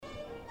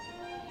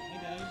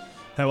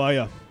How are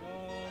you?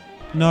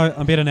 No,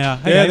 I'm better now.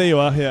 Hey, yeah, Dave. there you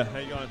are. Yeah, how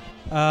you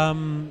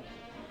going?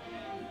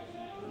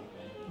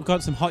 We've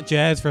got some hot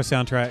jazz for a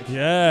soundtrack.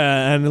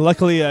 Yeah, and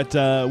luckily it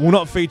will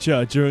not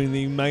feature during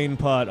the main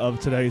part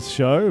of today's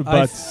show,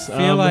 but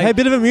feel like- hey, a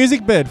bit of a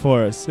music bed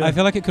for us. Yeah, I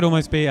feel like it could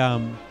almost be,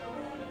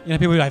 people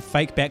who have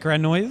fake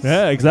background noise.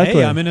 Yeah,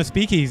 exactly. Hey, I'm in a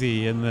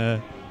speakeasy in the...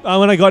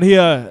 when I got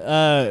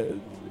here,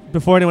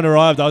 before anyone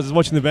arrived, I was just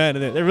watching the band,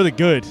 and they're really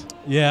good.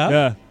 Yeah?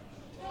 Yeah.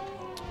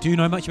 Do you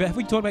know much about... Have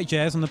we talked about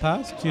jazz in the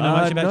past? Do you know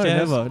much about no,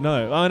 jazz? Never.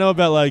 No, I know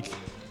about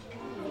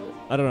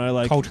I don't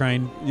know,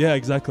 Coltrane. Yeah,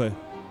 exactly.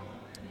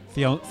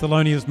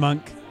 Thelonious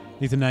Monk.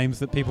 These are names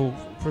that people...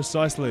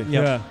 Precisely.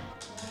 Yep.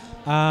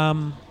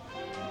 Yeah.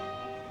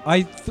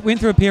 I went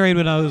through a period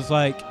when I was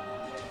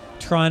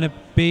trying to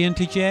be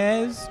into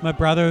jazz. My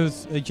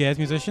brother's a jazz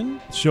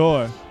musician.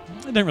 Sure.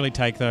 I didn't really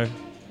take though.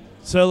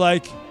 So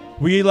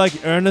were you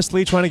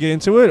earnestly trying to get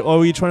into it, or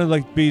were you trying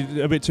to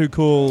be a bit too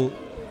cool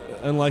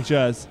and like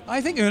jazz?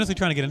 I think earnestly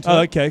trying to get into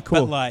Oh, it. okay,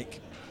 cool. But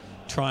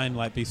try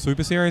and be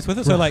super serious with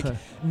it. So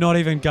not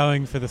even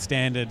going for the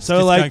standard. So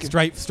just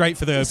going straight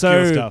for the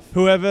obscure stuff.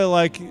 Whoever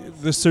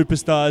the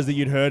superstars that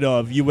you'd heard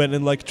of, you went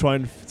and try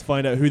and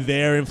find out who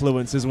their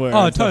influences were.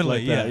 Oh, and stuff totally.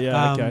 like that.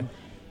 Yeah. Okay.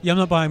 Yeah, I'm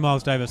not buying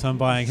Miles Davis. I'm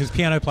buying his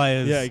Piano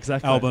Players Yeah,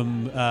 exactly.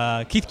 album.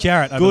 Keith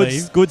Jarrett, I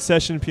believe. Good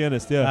session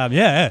pianist. Yeah.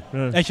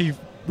 Yeah. Actually,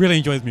 really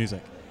enjoys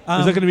music.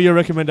 Is that going to be your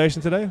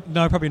recommendation today?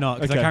 No, probably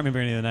not, because Okay. I can't remember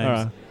any of the names.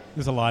 All right. It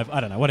was alive. I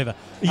don't know. Whatever.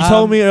 You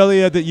told me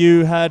earlier that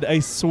you had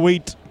a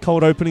sweet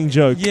cold opening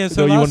joke Yeah,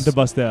 so that you wanted to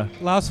bust out.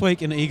 Last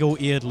week, an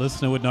eagle-eared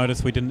listener would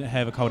notice we didn't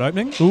have a cold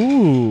opening.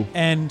 Ooh.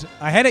 And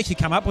I had actually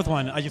come up with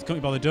one. I just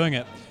couldn't bother doing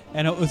it.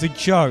 And it was a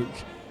joke.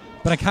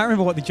 But I can't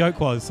remember what the joke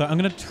was. So I'm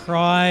going to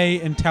try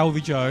and tell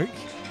the joke,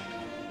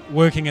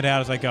 working it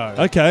out as I go.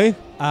 Okay.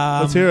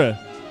 Let's hear it.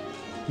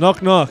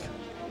 Knock, knock.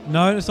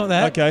 No, it's not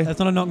that. Okay. It's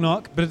not a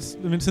knock-knock, but it's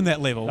in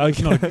that level.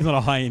 Okay. It's not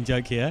a high-end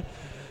joke here.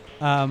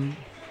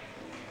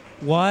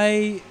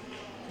 Why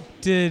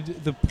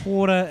did the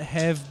porter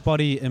have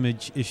body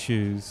image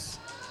issues?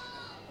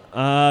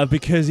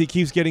 Because he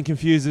keeps getting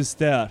confused as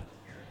stout.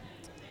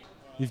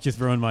 You've just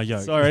ruined my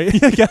joke. Sorry.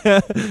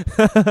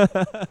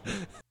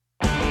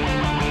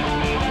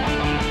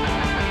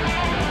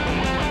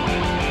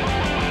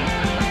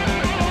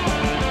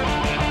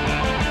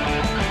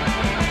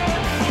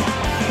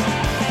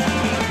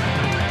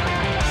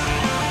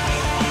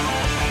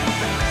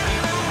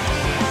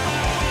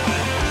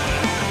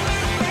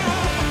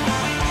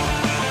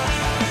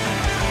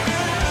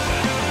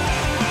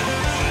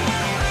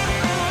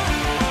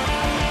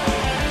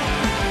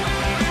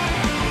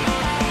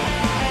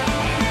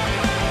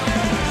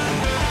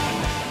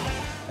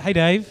 Hey,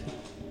 Dave.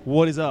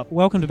 What is up?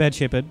 Welcome to Bad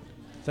Shepherd.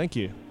 Thank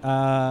you.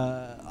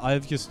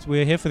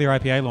 We're here for the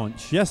IPA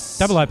launch. Yes.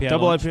 Double IPA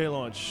Double launch. IPA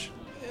launch.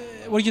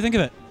 What did you think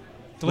of it?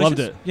 Delicious? Loved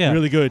it. Yeah.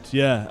 Really good.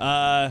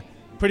 Yeah.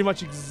 Pretty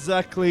much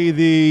exactly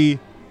the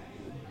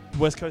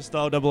West Coast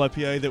style double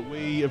IPA that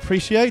we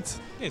appreciate.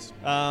 Yes.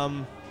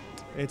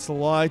 It's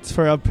light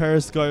for our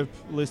Periscope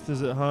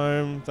listeners at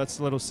home. That's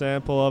a little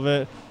sample of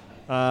it.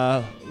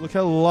 Look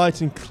how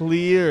light and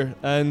clear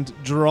and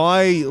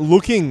dry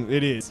looking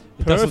it is.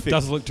 It Perfect.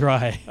 does look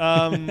dry.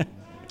 And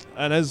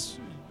as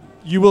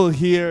you will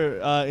hear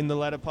in the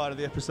latter part of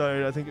the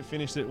episode, I think it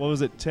finished at,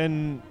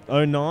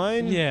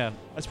 10:09? Yeah.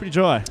 That's pretty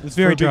dry. It's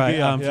very For a big dry.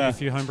 beer, For yeah. a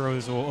few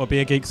homebrewers or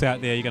beer geeks out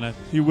there,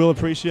 You will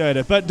appreciate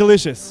it. But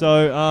delicious.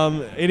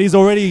 So it is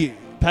already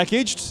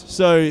packaged,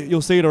 so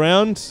you'll see it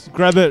around.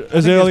 Grab it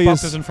as early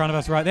boxes as... in front of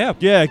us right there.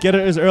 Yeah, get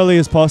it as early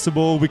as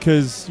possible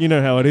because you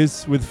know how it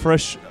is with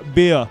fresh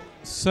beer.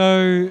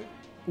 So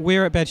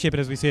we're at Bad Shepherd,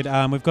 as we said.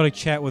 We've got a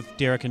chat with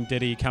Derek and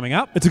Diddy coming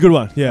up. It's a good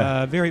one,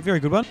 yeah. Very, very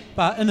good one.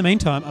 But in the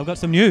meantime, I've got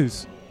some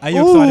news. Are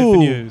you excited for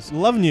news?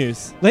 Love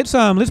news. Let's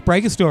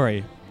break a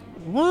story.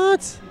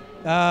 What?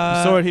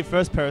 I saw it here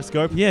first,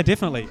 Periscope. Yeah,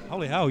 definitely.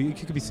 Holy hell, you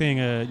could be seeing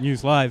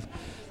news live.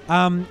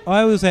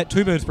 I was at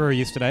Two Birds Brewery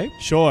yesterday.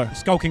 Sure.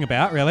 Skulking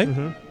about, really.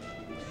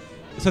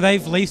 Mm-hmm. So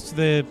they've leased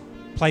the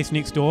place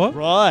next door.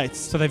 Right.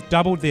 So they've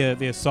doubled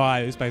their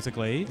size,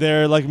 basically.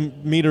 Their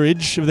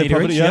meterage of their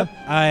property, yeah.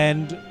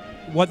 And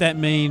what that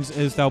means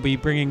is they'll be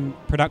bringing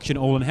production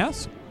all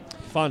in-house.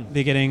 Fun.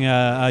 They're getting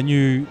a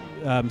new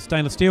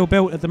stainless steel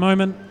built at the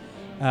moment.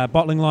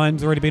 Bottling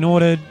line's already been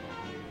ordered.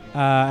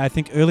 I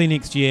think early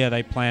next year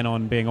they plan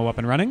on being all up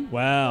and running.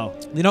 Wow.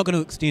 They're not going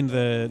to extend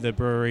the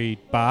brewery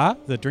bar,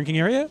 the drinking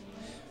area,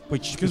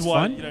 which is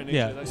why? fine. You don't need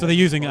yeah. to, So they're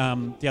using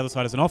the other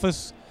side as an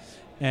office,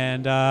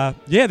 and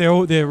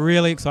they're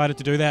really excited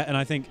to do that. And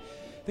I think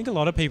a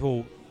lot of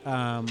people.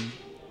 I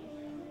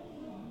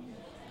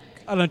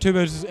don't know, Two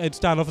Birds, it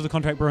started off as a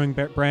contract brewing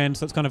brand,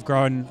 so it's kind of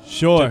grown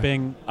to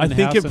being I think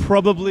in-house it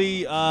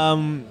probably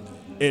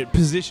it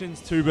positions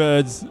Two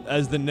Birds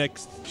as the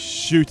next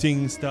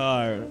shooting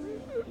star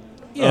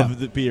of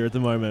the beer at the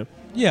moment.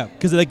 Yeah.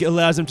 Because it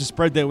allows them to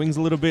spread their wings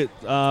a little bit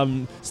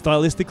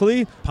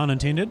stylistically. Pun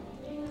intended.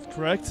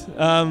 Correct.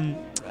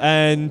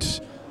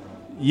 And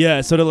yeah,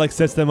 it sort of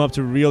sets them up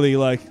to really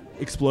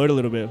explode a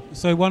little bit.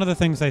 So one of the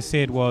things they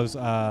said was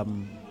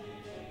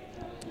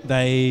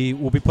they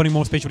will be putting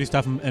more specialty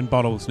stuff in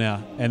bottles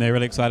now, and they're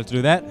really excited to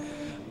do that.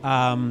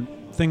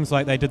 Things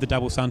like they did the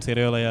double sunset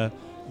earlier.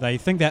 They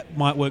think that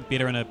might work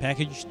better in a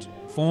packaged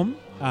form.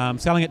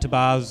 Selling it to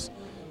bars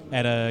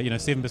at a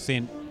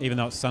 7%, even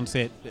though it's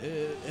sunset,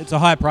 it's a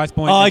higher price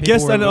point. I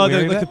guess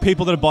the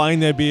people that are buying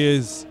their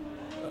beers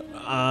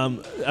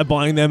are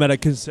buying them at a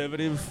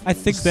conservative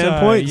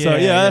standpoint. So.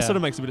 That sort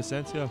of makes a bit of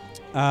sense.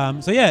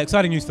 Yeah.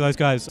 Exciting news for those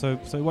guys. So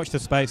watch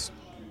this space.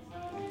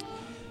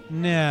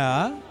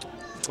 Now,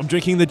 I'm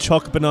drinking the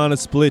Choc Banana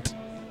Split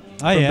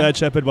from Bad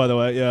Shepherd, by the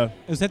way. Yeah.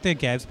 Is that their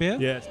Gabs beer?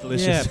 Yeah, it's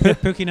delicious. Yeah,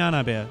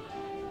 Pukinana beer.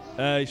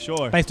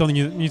 Sure. Based on the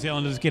New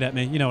Zealanders, get at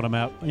me. You know what I'm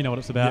out. You know what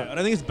it's about. Yeah, I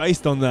don't think it's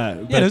based on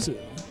that. Yeah, it is.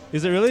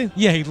 Is it really?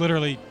 Yeah, he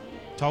literally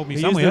told me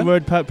somewhere. Used the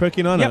word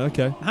Pukinana. Yep,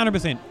 okay.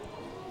 100%.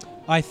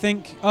 I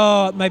think.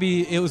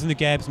 maybe it was in the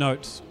Gabs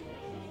notes.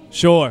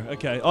 Sure.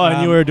 Okay.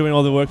 And you were doing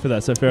all the work for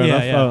that, so fair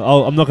enough. Yeah.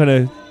 I'm not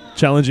going to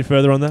challenge you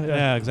further on that.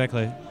 Yeah,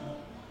 exactly.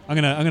 I'm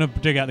gonna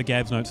dig out the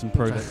Gabs notes and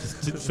prove it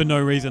just for no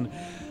reason.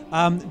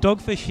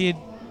 Dogfish Head,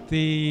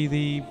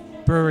 the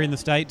brewery in the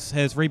States,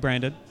 has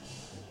rebranded.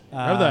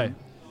 Have they?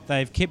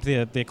 They've kept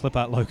their clip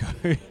art logo.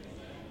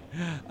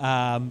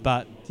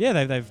 But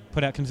yeah, they've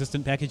put out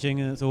consistent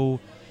packaging, and it's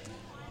all.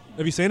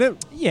 Have you seen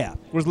it? Yeah.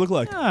 What does it look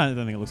like? I don't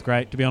think it looks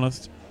great, to be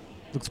honest.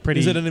 Looks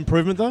pretty. Is it an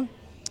improvement though?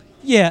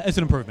 Yeah, it's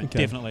an improvement,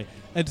 definitely.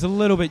 It's a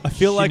little bit. I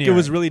feel like it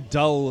was really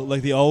dull.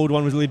 Like the old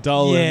one was really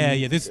dull.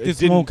 Yeah.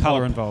 There's more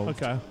colour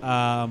involved. Okay.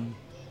 I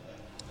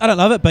don't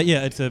love it, but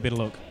yeah, it's a better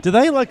look. Do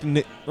they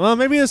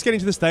maybe it's getting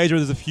to the stage where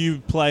there's a few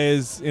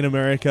players in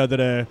America that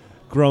are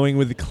growing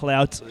with the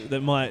clout that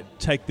might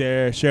take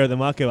their share of the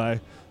market. I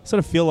sort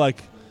of feel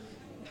like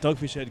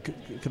Dogfish Head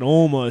can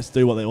almost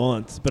do what they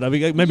want, but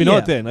maybe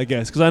not then, I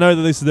guess, because I know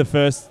that this is the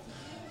first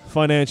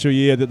financial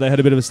year that they had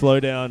a bit of a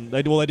slowdown.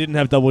 They didn't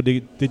have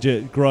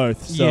double-digit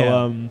growth,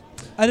 so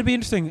it'd be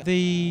interesting.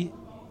 The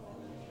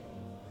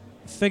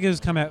figures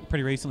come out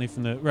pretty recently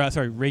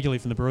regularly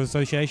from the Brewers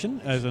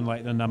Association, as in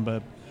like the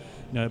number,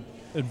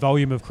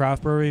 volume of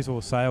craft breweries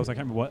or sales. I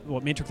can't remember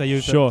what metric they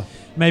use. Sure.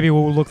 Maybe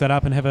we'll look that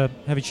up and have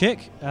a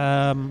check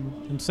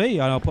and see.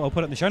 I'll put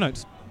it in the show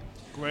notes.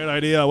 Great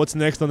idea. What's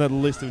next on that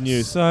list of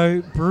news?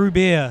 So, Brew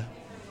Beer.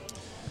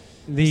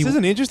 This is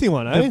an interesting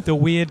one, eh? The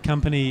weird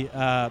company,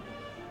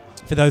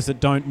 for those that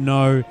don't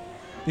know,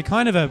 they're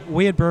kind of a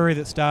weird brewery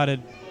that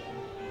started.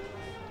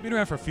 Been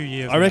around for a few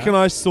years. I reckon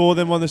I saw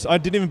them on this. I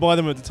didn't even buy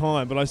them at the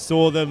time, but I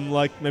saw them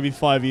like maybe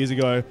 5 years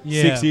ago,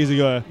 6 years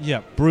ago.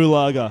 Yeah. Brew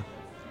Lager.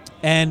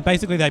 And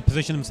basically they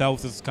position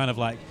themselves as kind of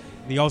like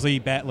the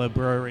Aussie battler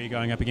brewery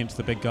going up against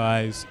the big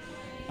guys.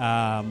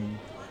 And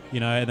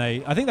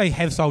I think they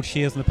have sold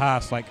shares in the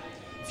past. Like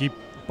if you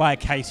buy a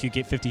case, you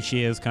get 50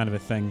 shares kind of a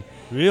thing.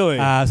 Really?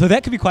 So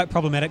that could be quite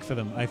problematic for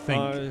them, I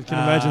think. I can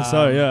imagine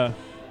so, yeah.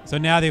 So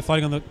now they're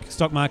floating on the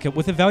stock market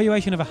with a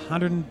valuation of they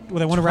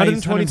want to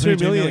raise 122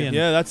 million.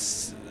 Yeah, it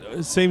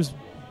seems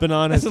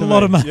bananas. That's a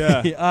lot of money.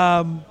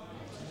 Yeah.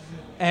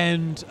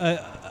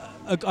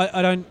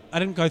 I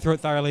didn't go through it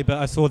thoroughly, but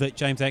I saw that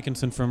James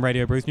Atkinson from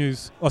Radio Brews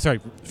News.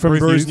 From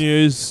Brews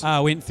News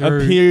went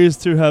through. Appears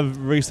to have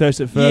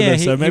researched it further,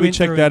 so maybe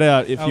check that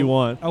out if you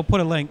want. I'll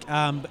put a link.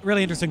 But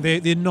really interesting.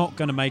 They're not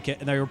going to make it,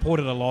 and they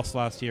reported a loss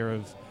last year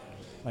of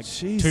like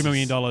 $2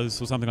 million or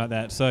something like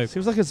that. So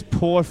seems like it's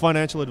poor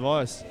financial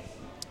advice.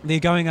 They're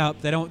going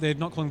up. They're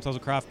not calling themselves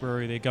a craft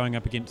brewery. They're going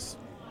up against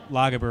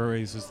lager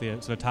breweries as their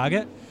sort of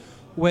target,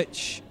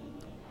 which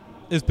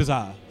is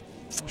bizarre.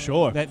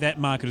 Sure. That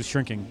market is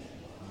shrinking.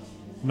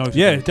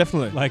 Yeah,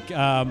 definitely. Like,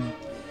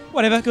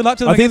 whatever. Good luck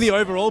to them. I think the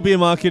overall beer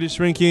market is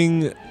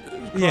shrinking.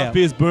 Craft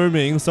beer's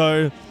booming,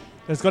 so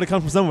it's got to come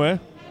from somewhere.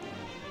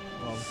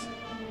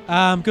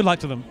 Good luck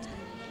to them.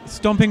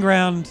 Stomping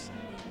Ground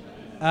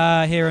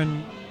here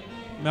in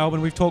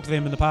Melbourne. We've talked to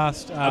them in the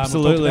past.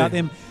 Absolutely. We've talked about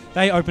them.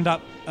 They opened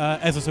up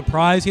as a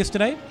surprise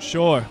yesterday.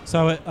 Sure.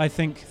 So at, I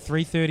think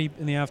 3:30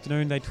 in the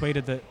afternoon, they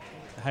tweeted that,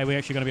 hey, we're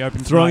actually going to be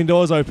open throwing tonight.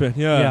 doors open.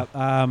 Yeah.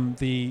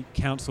 The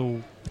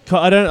council.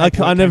 I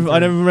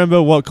never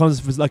remember what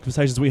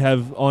conversations we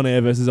have on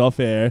air versus off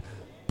air,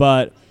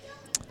 but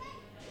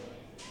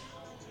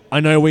I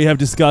know we have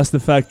discussed the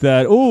fact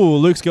that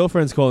Luke's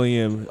girlfriend's calling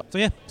him. So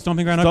yeah,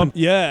 Stomping Ground open.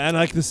 Yeah, and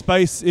like the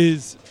space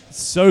is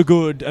so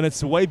good, and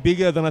it's way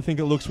bigger than I think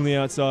it looks from the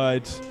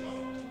outside.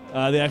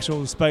 The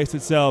actual space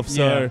itself,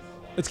 so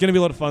it's going to be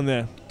a lot of fun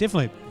there.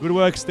 Definitely. Good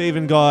work, Steve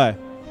and Guy.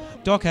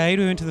 Stockade,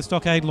 we went to the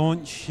Stockade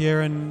launch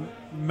here in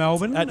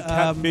Melbourne. At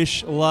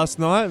Catfish last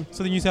night.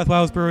 So the New South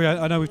Wales Brewery,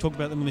 I know we've talked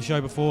about them on the show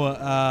before.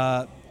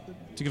 To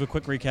give a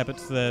quick recap,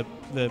 it's the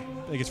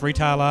I guess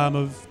retail arm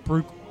of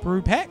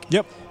Brew Pack.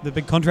 Yep. The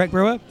big contract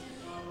brewer.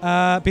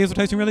 Beers were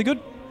tasting really good.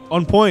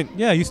 On point.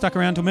 Yeah, you stuck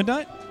around till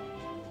midnight?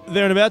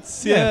 There and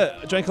abouts,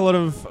 yeah. Drank a lot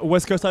of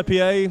West Coast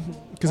IPA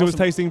because it was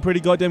tasting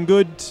pretty goddamn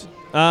good.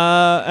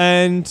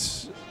 And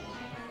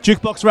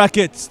Jukebox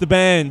Rackets, the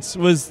band,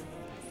 was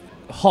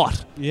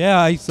hot.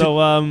 Yeah. It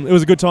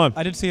was a good time.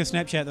 I did see a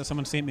Snapchat that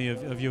someone sent me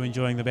of you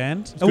enjoying the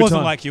band. It wasn't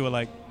wasn't like you were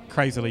like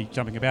crazily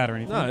jumping about or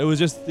anything. No, it was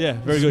just, very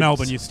it's good.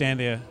 Melbourne, you stand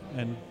there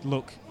and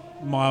look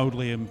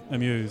mildly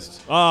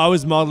amused. Oh, I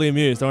was mildly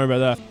amused. Don't worry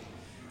about that.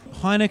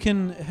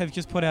 Heineken have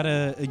just put out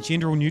a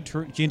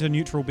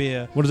gender-neutral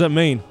beer. What does that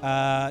mean?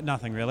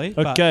 Nothing really.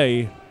 But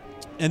Okay.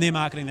 in their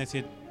marketing, they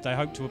said they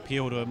hope to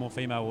appeal to a more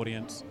female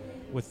audience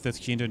with this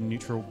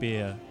gender-neutral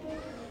beer.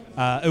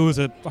 It was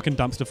a fucking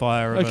dumpster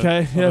fire. Okay,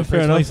 of a fair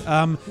press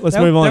enough. release. Let's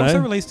move on. They also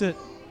eh? released it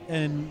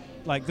in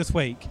this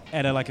week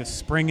at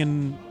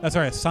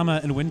a summer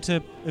and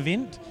winter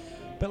event,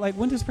 but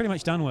winter's pretty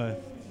much done with.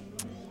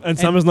 And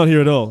summer's not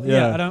here at all.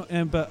 I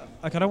don't. But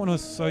I don't want to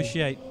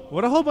associate.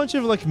 What a whole bunch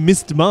of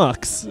missed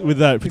marks with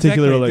that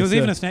particular release. There was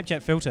even a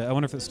Snapchat filter. I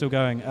wonder if it's still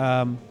going.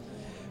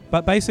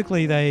 But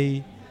basically,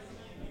 they.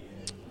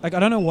 I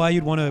don't know why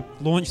you'd want to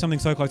launch something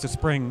so close to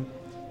spring,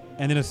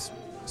 and then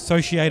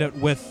associate it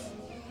with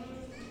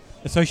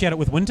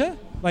winter.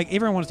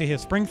 Everyone wants to hear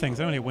spring things.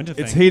 They don't hear winter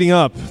things. It's heating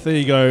up. There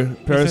you go.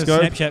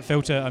 Periscope. It's a Snapchat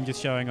filter. I'm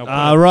just showing.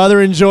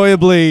 Rather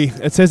enjoyably.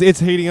 It says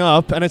it's heating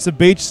up, and it's a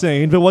beach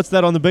scene. But what's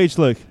that on the beach,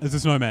 Luke? It's a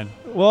snowman.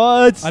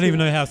 What? I don't even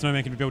know how a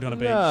snowman can be built on a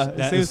beach. Yeah,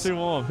 it seems too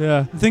warm.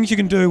 Yeah. Things you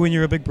can do when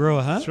you're a big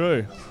brewer, huh?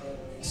 True.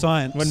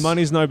 Science. When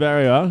money's no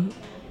barrier,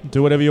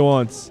 do whatever you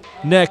want.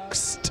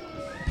 Next.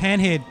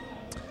 Panhead.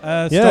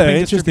 Yeah, Stopping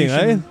interesting,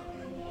 distribution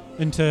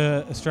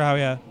into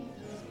Australia.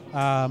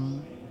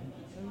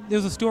 There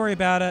was a story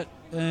about it.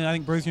 I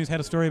think Brews News had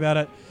a story about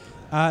it.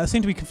 There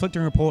seemed to be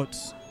conflicting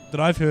reports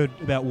that I've heard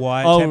about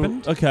why it's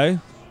happened. Okay.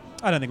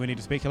 I don't think we need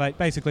to speculate.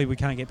 Basically, we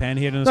can't get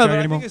Panhead in No, Australia but I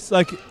anymore.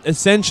 think it's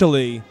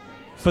essentially,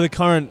 for the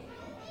current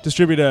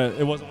distributor,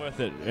 it wasn't worth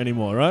it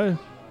anymore, right?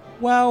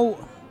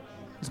 Well,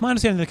 it's my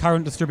understanding the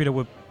current distributor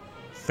were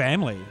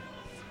family,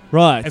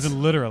 Right. as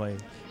in literally.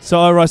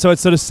 So it's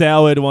sort of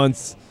soured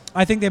once.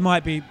 I think there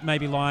might be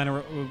maybe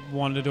Lion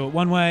wanted to do it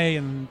one way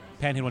and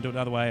Panhead wanted to do it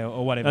another way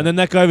or whatever. And then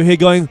that guy over here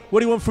going, what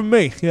do you want from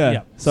me?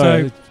 Yeah.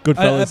 So good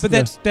fellas. but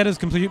that is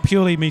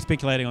purely me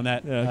speculating on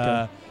that. Yeah,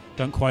 okay.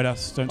 Don't quote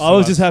us. Don't. I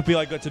was just happy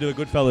I got to do a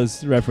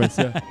Goodfellas reference.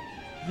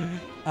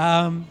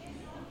 Yeah.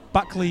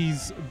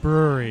 Buckley's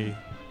Brewery.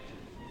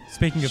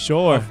 Speaking of,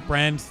 Sure. of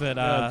brands that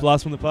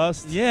Blast from the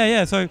past.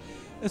 yeah. So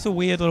it's a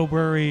weird little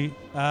brewery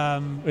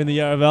In the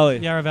Yarra Valley.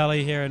 Yarra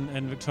Valley here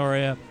in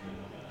Victoria.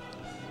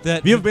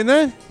 Have you ever been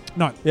there?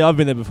 No. Yeah, I've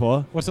been there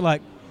before. What's it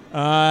like?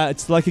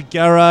 It's like a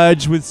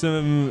garage with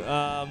some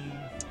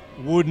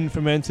wooden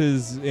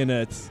fermenters in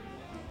it.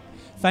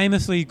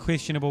 Famously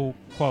questionable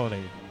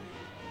quality.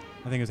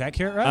 I think it's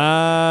accurate,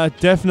 right?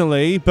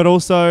 Definitely, but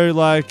also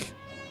I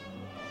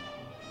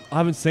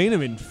haven't seen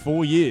them in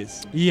 4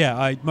 years.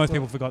 Yeah, most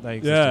people forgot they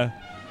existed.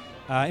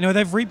 Yeah.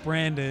 They've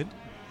rebranded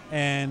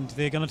and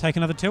they're going to take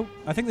another tilt.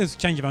 I think there's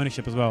change of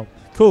ownership as well.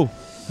 Cool.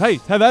 Hey,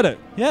 have at it.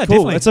 Yeah,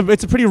 cool. definitely.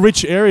 It's a pretty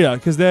rich area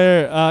because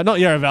they're not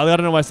Yarra Valley. I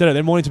don't know why I said it.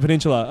 They're Mornington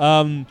Peninsula.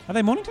 Are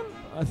they Mornington?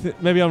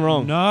 Maybe I'm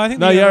wrong. No, I think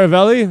Yarra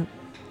Valley.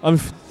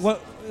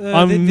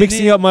 I'm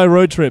mixing up my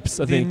road trips.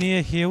 I think they're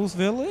near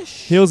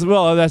Hillsville-ish.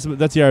 Hillsville. Oh,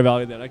 that's Yarra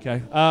Valley then.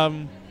 Okay.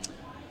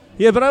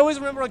 Yeah, but I always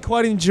remember I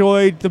quite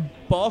enjoyed the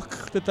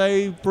bock that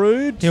they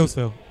brewed.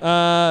 Hillsville.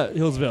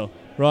 Hillsville.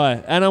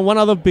 Right, and one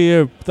other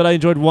beer that I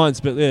enjoyed once,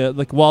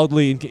 but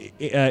wildly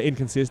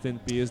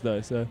inconsistent beers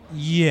though. So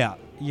yeah.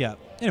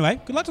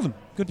 Anyway, good luck to them.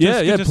 Good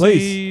to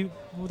please see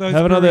those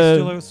have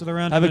another still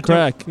around. Have a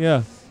crack.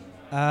 Yeah.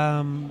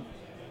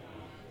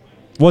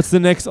 What's the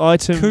next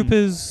item?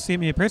 Coopers sent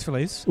me a press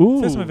release.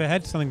 Ooh. First time I've ever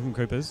had something from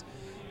Coopers.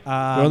 You're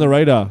on the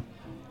radar.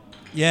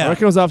 Yeah. I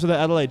reckon it was after the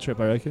Adelaide trip.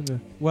 I reckon. Yeah.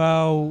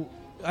 Well,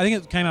 I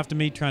think it came after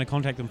me trying to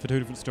contact them for 2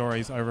 different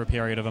stories over a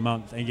period of a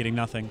month and getting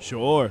nothing.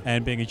 Sure.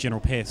 And being a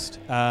general pest.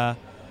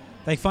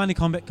 They finally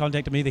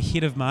contacted me, the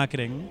head of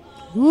marketing.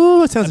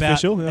 Ooh, that sounds about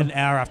official. Yeah. An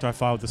hour after I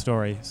filed the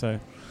story. So,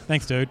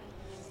 thanks, dude.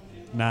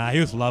 Nah, he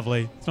was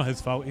lovely. It's not his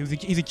fault. He's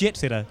a jet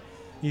setter.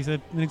 He's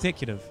an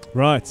executive.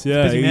 Right.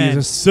 Yeah. Busy man. He's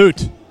a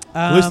suit.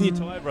 Listen to your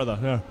tie, brother.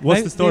 Yeah.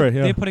 What's the story?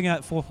 They're putting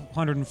out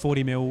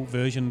 440ml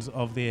versions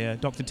of their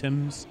Dr.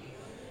 Tim's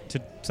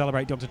to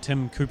celebrate Dr.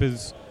 Tim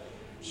Cooper's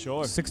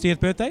 60th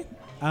birthday.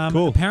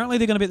 Cool. Apparently,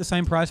 they're going to be at the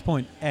same price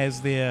point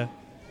as their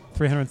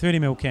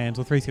 330ml cans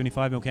or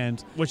 375ml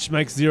cans, which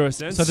makes zero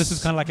sense. So this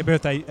is kind of like a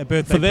birthday for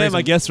them, present.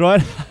 I guess,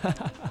 right?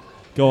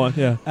 Go on.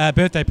 Yeah.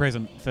 Birthday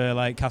present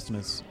for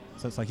customers.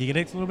 So it's you get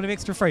a little bit of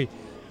extra free.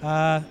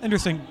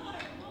 Interesting.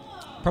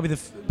 Probably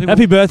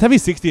happy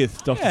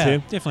 60th, Dr. Yeah,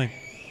 Tim. Definitely.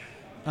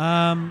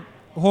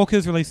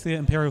 Hawkers released their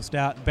Imperial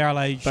Stout barrel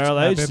aged.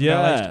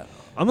 Yeah.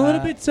 I'm a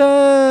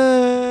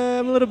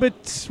little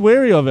bit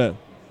wary of it.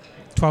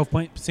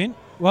 12%.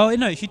 Well,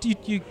 no,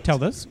 you tell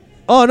this.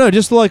 Oh no,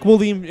 just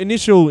the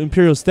initial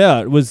Imperial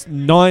Stout was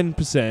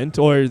 9%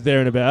 or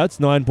thereabouts,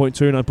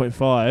 9.2,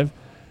 9.5,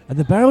 and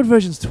the barreled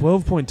version's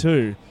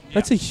 12.2. Yeah.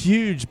 That's a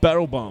huge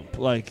barrel bump.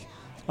 I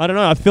don't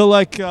know. I feel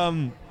like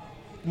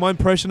my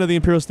impression of the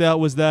Imperial Stout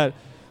was that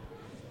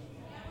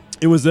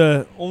it was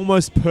a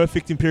almost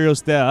perfect Imperial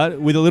Stout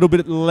with a little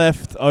bit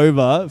left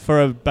over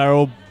for a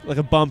barrel,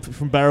 a bump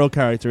from barrel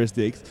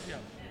characteristics.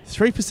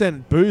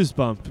 3% booze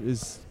bump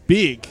is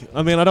big.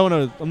 I mean, I'm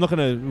not going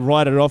to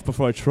write it off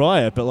before I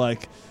try it,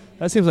 but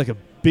that seems like a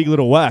big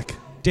little whack.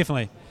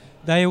 Definitely.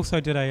 They also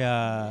did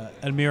an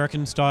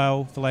American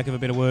style, for lack of a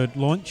better word,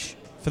 launch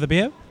for the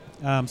beer.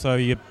 So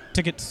you got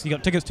tickets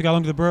to go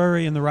along to the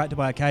brewery and the right to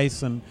buy a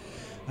case and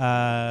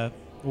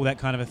all that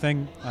kind of a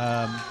thing.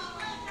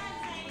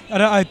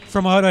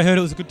 From what I heard,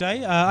 it was a good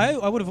day.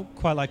 I would have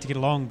quite liked to get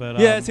along, but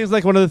yeah, it seems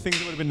like one of the things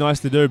that would have been nice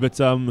to do. But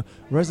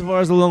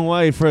Reservoir is a long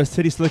way for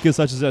city slickers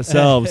such as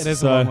ourselves. It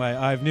is a long way.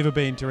 I've never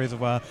been to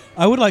Reservoir.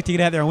 I would like to get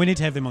out there, and we need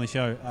to have them on the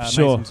show.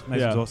 Sure,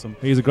 Mason's awesome.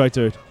 He's a great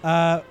dude.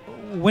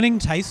 Winning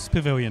Tastes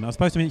Pavilion. I was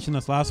supposed to mention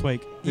this last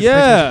week.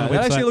 Yeah, it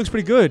actually looks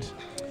pretty good.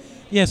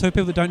 Yeah, so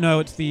people that don't know,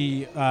 it's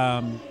the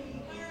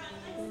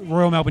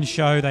Royal Melbourne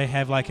Show. They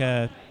have like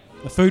a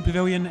food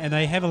pavilion, and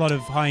they have a lot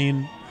of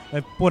high-end.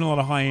 They've brought in a lot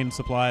of high-end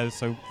suppliers,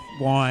 so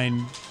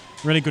wine,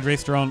 really good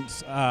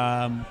restaurants,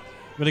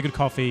 really good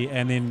coffee,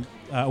 and then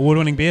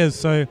award-winning beers.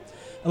 So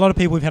a lot of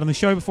people we've had on the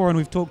show before, and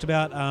we've talked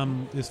about.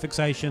 There's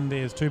Fixation,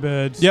 there's Two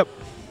Birds. Yep.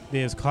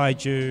 There's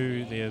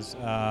Kaiju, there's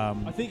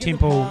I think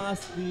Temple. in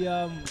the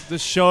past, the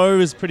show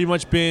has pretty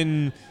much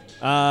been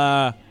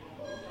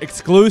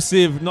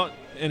exclusive, not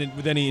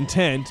with any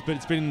intent, but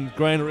it's been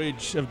Grand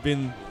Ridge have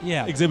been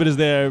exhibitors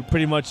there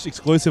pretty much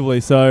exclusively.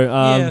 So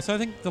so I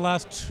think the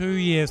last 2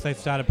 years they've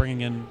started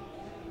bringing in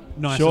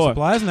nicer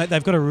suppliers, and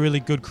they've got a really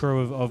good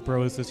crew of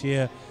brewers this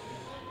year.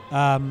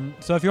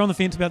 So if you're on the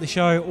fence about the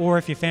show, or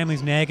if your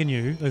family's nagging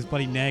you, those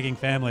bloody nagging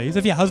families,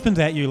 if your husband's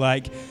at you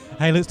like,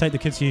 hey, let's take the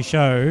kids to your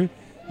show,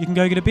 you can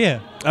go get a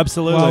beer.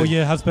 Absolutely. While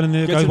your husband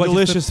and get some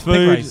delicious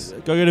food,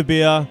 go get a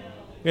beer.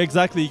 Yeah,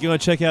 exactly. You're going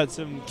to check out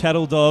some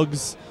cattle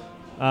dogs,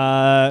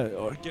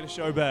 or get a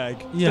show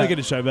bag. Yeah. Go get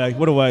a show bag.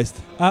 What a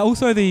waste.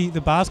 Also, the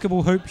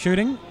basketball hoop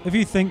shooting. If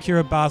you think you're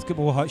a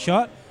basketball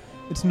hotshot,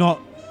 it's not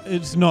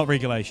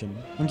regulation.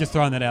 I'm just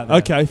throwing that out there.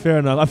 Okay, fair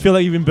enough. I feel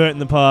like you've been burnt in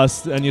the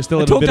past, and you're still a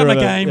little bitter about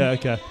it. Game. Yeah,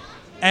 okay.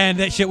 And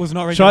that shit was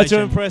not regulation. Try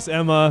to impress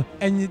Emma.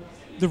 And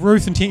the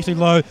roof's intentionally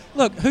low.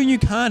 Look, who knew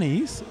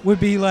Carnies would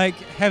be like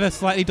have a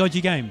slightly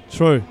dodgy game?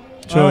 True.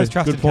 I always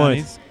trusted Good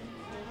point. Carnies.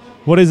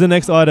 What is the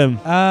next item?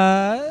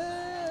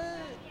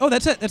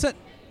 That's it.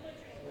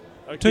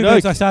 Okay, Two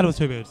Birds. I started with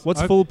Two Birds.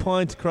 What's Full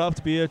Pint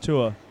Craft Beer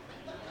Tour?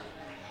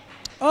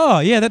 Oh,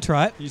 yeah, that's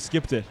right. You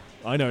skipped it.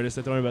 I noticed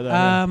it. Don't worry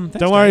about that.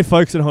 Don't worry,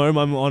 folks at home.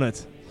 I'm on it.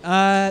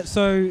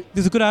 So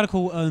there's a good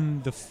article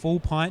on the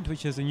Full Pint,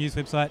 which is a news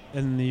website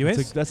in the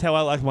US. That's how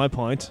I like my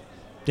pint.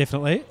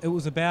 Definitely. It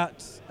was about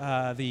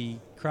the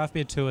craft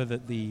beer tour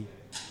that the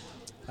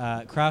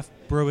craft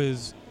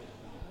brewers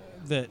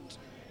that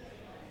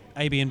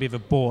AB and Bev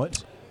have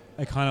bought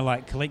are kind of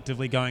like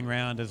collectively going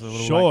around as a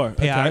little like,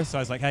 PR. Okay. So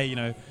I was like,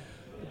 hey,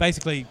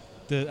 basically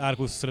the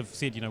article sort of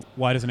said,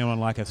 why doesn't anyone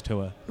like us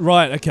tour?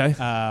 Right, okay.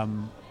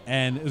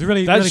 And it was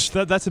really...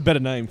 That's a better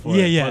name for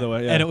it, by the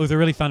way. Yeah. And it was a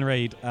really fun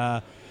read.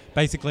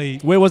 Basically...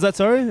 Where was that,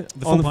 sorry?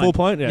 On the Full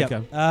Pint? Yeah, yep.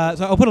 okay.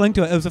 So I'll put a link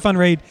to it. It was a fun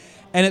read.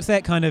 And it's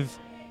that kind of...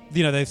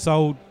 they've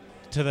sold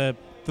to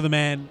the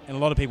man, and a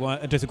lot of people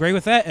disagree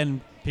with that,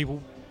 and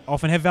people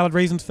often have valid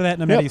reasons for that,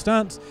 no matter your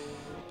stance.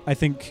 I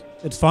think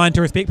it's fine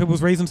to respect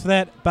people's reasons for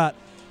that, but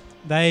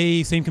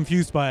they seem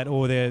confused by it,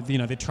 or they're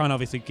trying to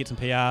obviously get some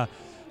PR.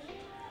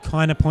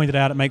 Kind of pointed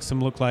out it makes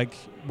them look like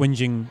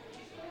whinging,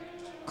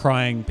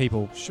 crying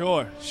people.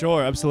 Sure,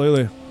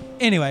 absolutely.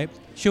 Anyway,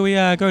 shall we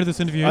go to this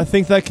interview? I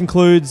think that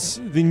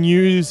concludes the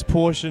news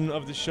portion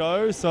of the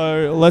show,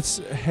 so let's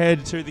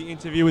head to the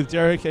interview with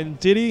Derek and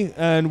Diddy,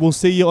 and we'll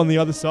see you on the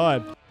other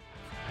side.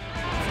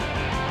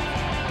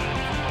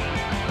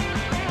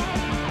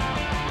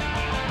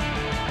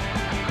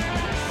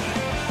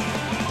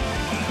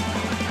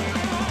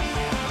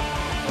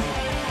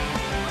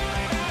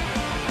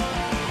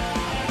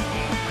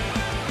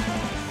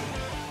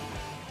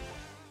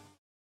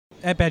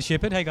 At Bad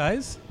Shepherd, hey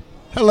guys.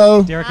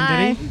 Hello. Derek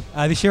and Diddy.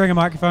 They're sharing a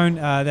microphone.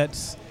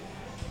 That's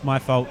my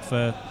fault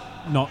for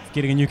not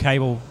getting a new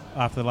cable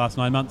after the last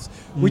 9 months,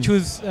 which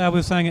was, we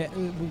were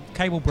saying,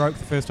 cable broke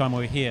the first time we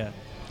were here.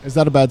 Is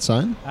that a bad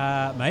sign?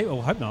 Mate,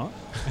 well, hope not.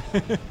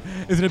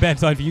 Is it a bad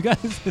sign for you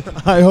guys?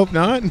 I hope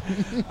not.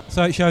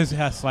 So it shows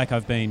how slack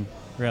I've been,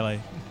 really.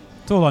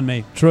 It's all on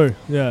me. True,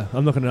 yeah.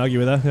 I'm not going to argue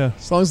with that, yeah.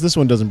 As long as this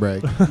one doesn't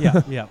break.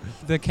 Yeah.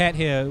 The cat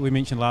here we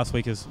mentioned last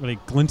week is really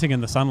glinting in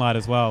the sunlight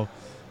as well.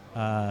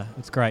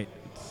 It's great.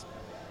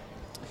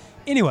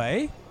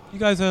 Anyway, you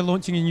guys are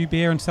launching a new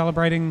beer and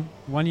celebrating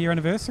 1 year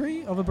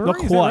anniversary of a brewery.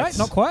 Not is quite. That right?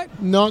 Not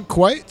quite? Not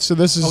quite. So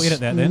this is I'll edit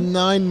that then.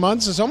 9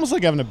 months. It's almost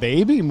like having a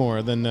baby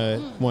more than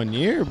 1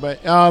 year.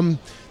 But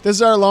this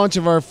is our launch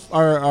of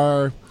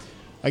our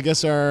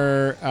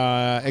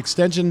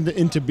extension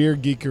into beer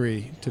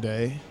geekery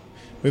today.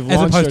 We've As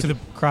launched opposed to the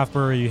craft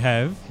brewery you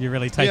have, you're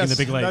really taking the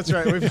big leap. That's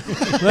right.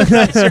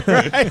 That's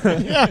right.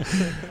 Yeah.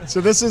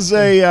 So this is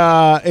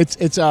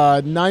it's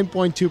a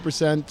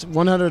 9.2%,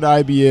 100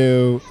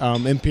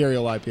 IBU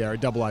Imperial IPA or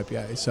double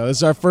IPA. So this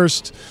is our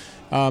first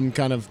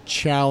kind of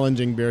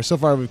challenging beer. So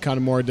far we've kind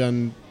of more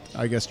done,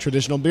 I guess,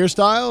 traditional beer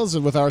styles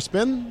with our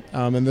spin,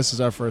 and this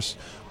is our first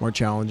more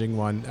challenging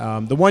one.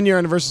 The 1 year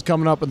anniversary is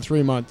coming up in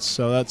 3 months,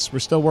 so we're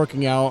still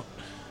working out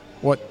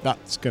what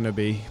that's going to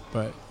be.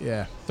 But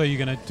yeah. So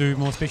you're going to do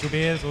more special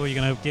beers, or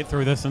you're going to get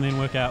through this and then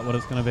work out what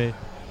it's going to be?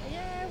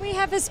 Yeah, we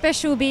have a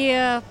special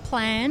beer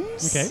planned.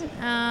 Okay.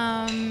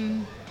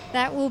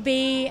 That will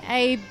be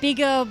a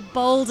bigger,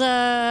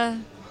 bolder,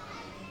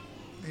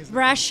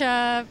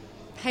 brasher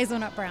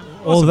hazelnut brown.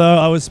 Although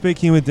I was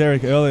speaking with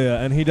Derek earlier,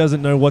 and he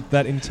doesn't know what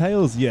that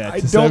entails yet. I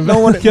don't know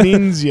what it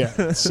means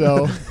yet.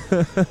 So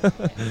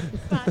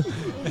But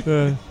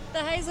the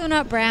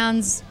hazelnut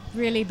browns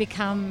really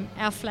become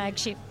our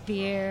flagship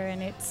beer,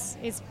 and it's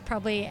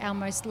probably our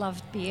most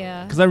loved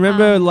beer. Because I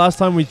remember last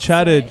time we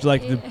chatted, so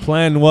like the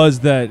plan was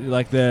that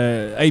like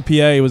the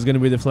APA was going to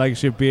be the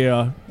flagship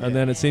beer, and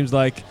then it seems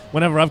like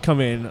whenever I've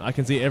come in, I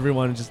can see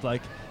everyone just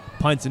like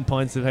pints and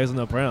pints of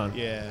hazelnut brown.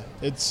 yeah,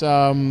 it's we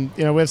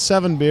have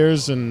 7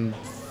 beers and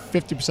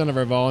 50% of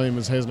our volume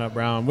is hazelnut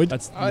brown.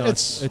 That's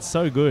nuts. It's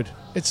so good.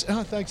 It's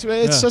thanks.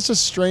 It's such a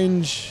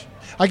strange.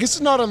 I guess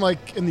it's not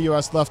unlike in the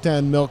U.S. Left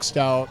Hand Milk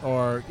Stout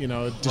or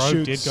Deschutes.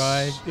 Rogue Dead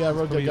Guy. Yeah, Rogue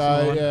Probably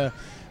Dead a Guy. similar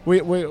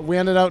Yeah, we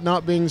ended up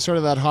not being sort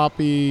of that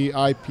hoppy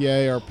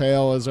IPA or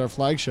pale as our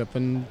flagship,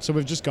 and so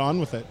we've just gone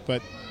with it.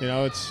 But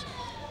it's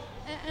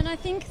And I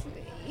think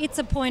it's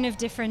a point of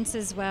difference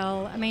as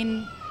well. I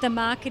mean, the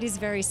market is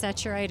very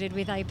saturated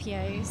with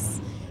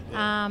APAs,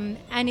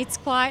 and it's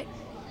quite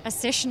a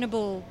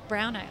sessionable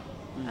brown ale.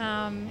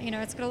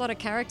 It's got a lot of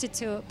character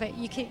to it, but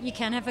you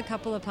can have a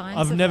couple of pints.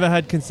 I've of never that.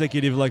 had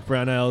consecutive like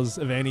brown ales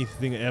of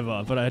anything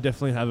ever, but I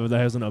definitely have the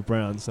hazelnut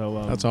brown.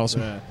 So That's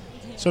awesome. Yeah.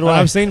 so do But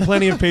I. I've seen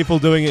plenty of people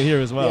doing it here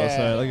as well. Yeah.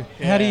 So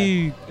like, How do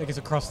you, I guess,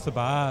 across the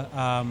bar,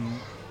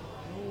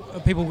 are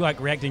people like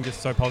reacting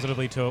just so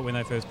positively to it when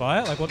they first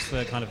buy it? Like, what's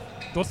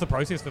the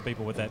process for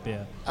people with that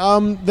beer?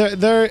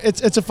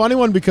 It's a funny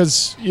one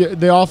because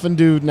they often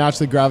do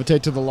naturally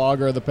gravitate to the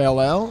lager or the pale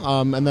ale,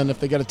 and then if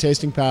they get a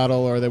tasting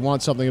paddle or they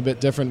want something a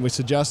bit different, we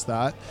suggest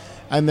that.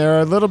 And they're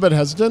a little bit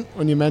hesitant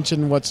when you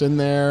mention what's in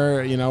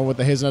there, with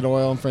the hazelnut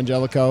oil and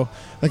Frangelico.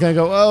 They kind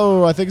of go,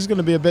 oh, I think it's going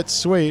to be a bit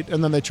sweet,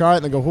 and then they try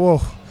it and they go,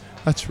 whoa,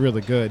 that's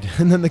really good,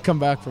 and then they come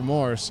back for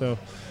more. So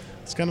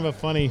it's kind of a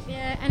funny.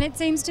 Yeah, and it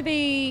seems to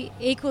be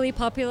equally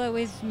popular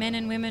with men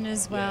and women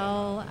as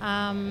well.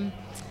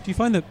 Do you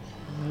find that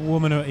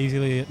women are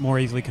more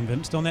easily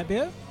convinced on that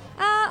beer?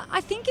 I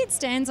think it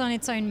stands on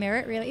its own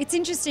merit, really. It's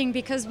interesting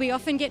because we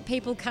often get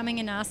people coming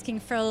and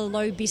asking for a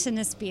low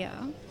bitterness beer.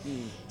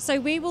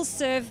 So we won't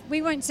serve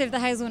the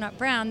hazelnut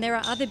brown. There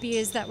are other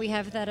beers that we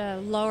have that are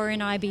lower in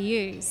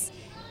IBUs.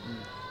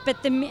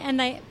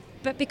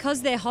 But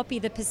because they're hoppy,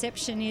 the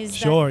perception is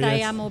that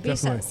they are more bitter.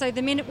 Definitely. So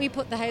the minute we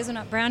put the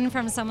hazelnut brown in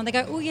front of someone, they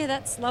go, oh yeah,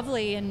 that's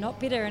lovely and not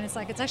bitter. And it's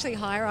like, it's actually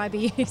higher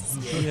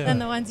IBUs than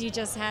the ones you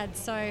just had.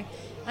 So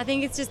I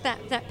think it's just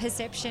that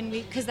perception,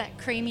 because that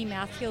creamy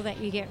mouthfeel that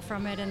you get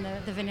from it, and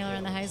the vanilla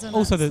and the hazelnut.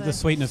 Also, the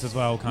sweetness as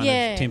well kind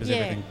of tempers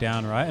everything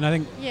down, right? And I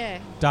think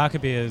darker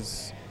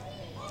beers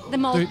the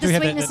malt, do the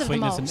have sweetness that of the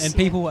sweetness. malt. And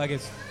people, I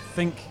guess,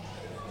 think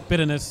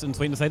bitterness and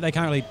sweetness, they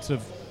can't really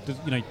sort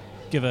of,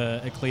 give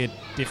a clear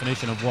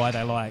definition of why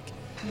they like,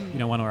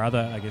 one or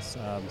other, I guess.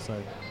 I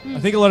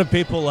think a lot of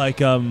people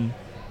like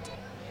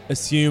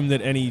assume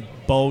that any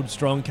bold,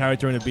 strong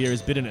character in a beer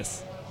is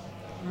bitterness.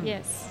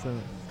 Yes. So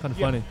kind of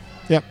funny.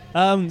 Yep.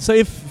 So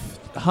if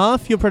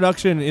half your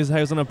production is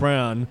hazelnut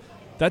brown,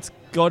 that's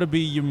got to be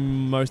your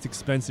most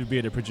expensive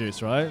beer to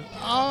produce, right?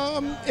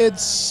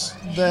 It's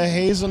the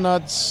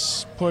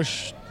hazelnuts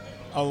push.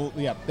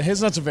 The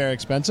hazelnuts are very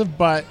expensive,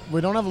 but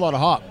we don't have a lot of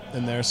hop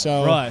in there.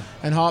 So Right.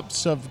 And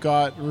hops have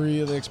got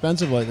really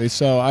expensive lately.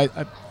 So I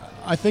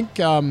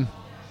think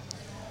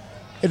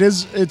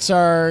it's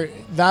our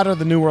that or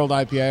the New World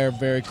IPA are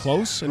very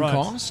close in Right.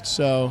 cost.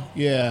 So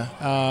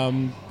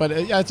but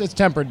it's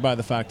tempered by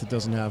the fact it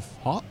doesn't have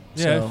hop.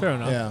 Yeah, So, fair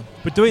enough. Yeah.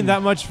 But doing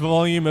that much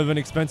volume of an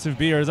expensive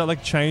beer, has that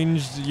like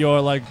changed your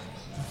like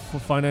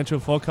financial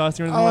forecast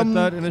or anything like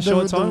that in a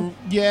short time?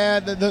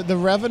 The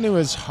revenue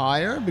is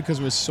higher because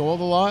we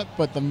sold a lot,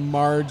 but the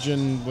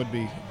margin would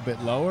be a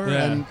bit lower.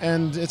 Yeah.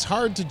 And it's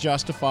hard to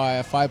justify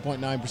a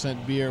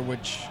 5.9% beer,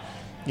 which,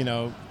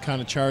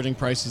 kind of charging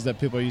prices that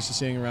people are used to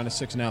seeing around a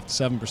 6.5% to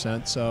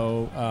 7%.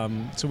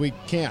 So we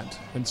can't,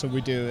 and so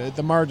we do.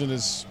 The margin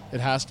it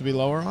has to be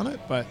lower on it,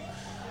 but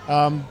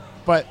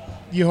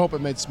you hope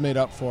it's made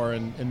up for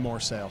in more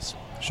sales.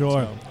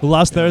 Sure. So, Well,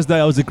 last Thursday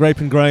I was at Grape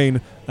and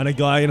Grain, and a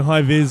guy in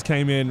high vis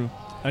came in,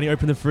 and he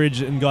opened the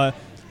fridge and got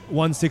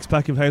 1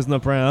 6-pack of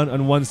hazelnut brown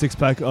and 1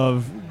 6-pack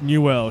of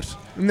New World.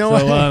 No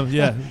So way.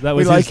 that We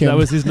was like him. that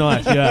was his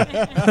night. Yeah.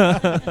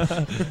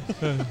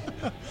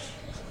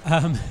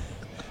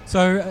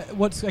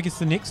 What's, I guess,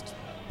 the next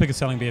biggest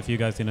selling beer for you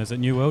guys then? Is it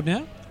New World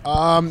now?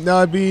 No,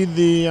 it'd be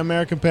the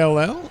American Pale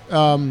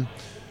Ale,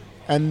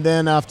 and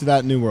then after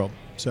that, New World.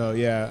 So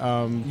New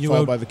followed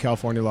World- by the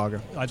California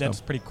Lager.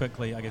 That's pretty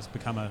quickly, I guess,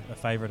 become a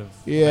favourite of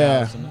Yeah.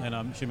 ours and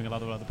I'm assuming a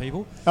lot of other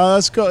people. Oh,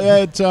 that's cool.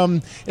 Yeah,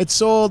 it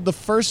sold. The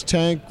first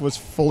tank was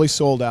fully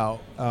sold out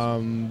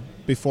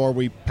before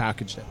we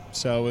packaged it.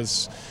 So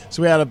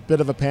we had a bit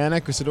of a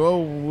panic. We said,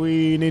 "Oh,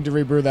 we need to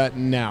rebrew that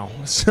now."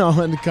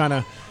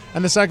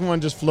 And the second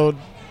one just flowed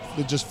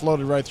it just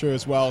floated right through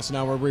as well. So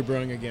now we're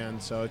rebrewing again.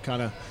 So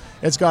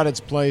it's got its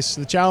place.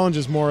 The challenge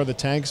is more of the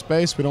tank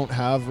space. We don't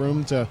have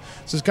room to,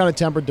 so it's kind of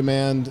tempered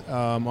demand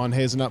on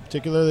hazelnut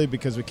particularly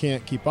because we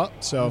can't keep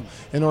up. So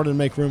in order to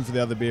make room for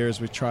the other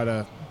beers, we try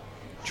to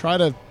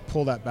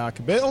pull that back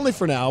a bit. Only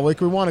for now.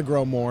 Like we want to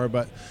grow more,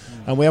 but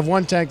we have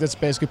one tank that's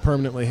basically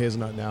permanently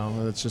hazelnut now,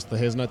 and it's just the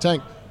hazelnut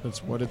tank.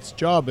 That's what its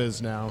job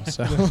is now.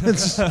 So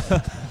it's.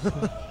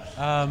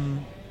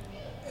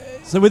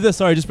 So with this,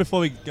 sorry, just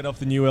before we get off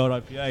the New World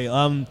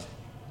IPA,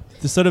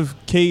 the sort of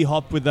key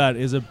hop with that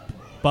is a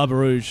Barba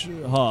Rouge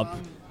hop.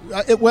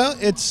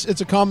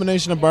 It's a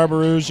combination of Barba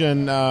Rouge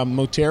and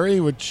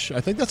Moteri, which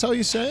I think that's how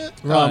you say it,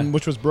 Right.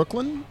 which was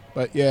Brooklyn.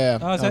 But yeah.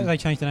 Oh, so they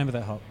changed the name of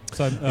that hop.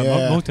 So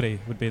Moteri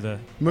would be the...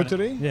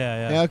 Muteri?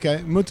 Yeah.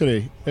 Okay,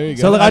 Muteri. There you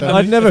go. So like,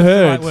 I'd never That's the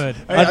heard. right word.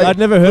 I'd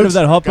never heard of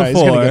that hop Guys, he's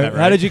gonna before. get that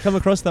right. How did you come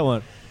across that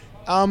one?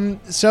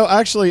 So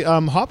actually,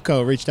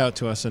 Hopco reached out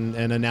to us and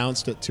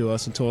announced it to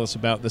us and told us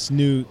about this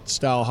new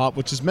style hop,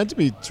 which is meant to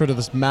be sort of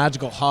this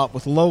magical hop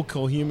with low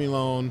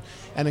cohumulone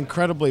and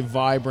incredibly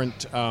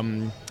vibrant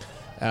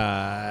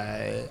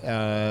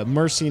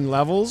myrcene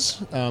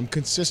levels,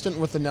 consistent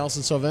with the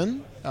Nelson Sauvin.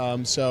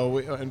 So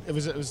it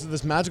was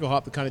this magical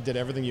hop that kind of did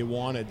everything you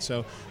wanted.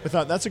 So we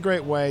thought that's a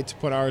great way to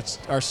put our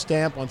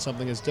stamp on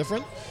something that's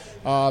different.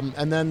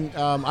 And then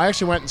I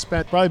actually went and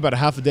spent probably about a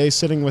half a day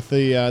sitting with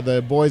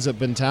the boys at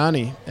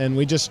Bintani, and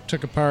we just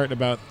took apart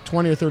about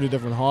 20 or 30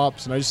 different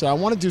hops. And I just said, I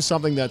want to do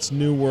something that's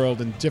new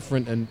world and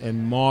different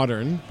and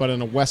modern, but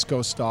in a West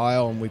Coast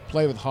style. And we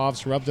played with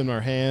hops, rubbed in our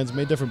hands,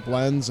 made different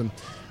blends. And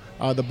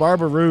the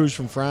Barba Rouge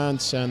from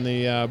France and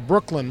the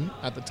Brooklyn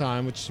at the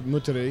time, which is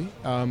Muteri,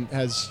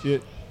 has...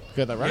 You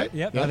got that right?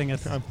 Yep. I think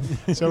it's...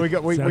 So we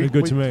Sounded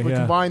good to me, we yeah.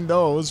 combined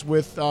those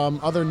with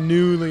other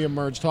newly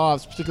emerged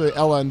hops, particularly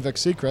Ella and Vic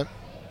Secret.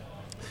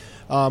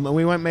 And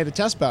we went and made a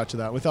test batch of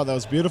that. We thought that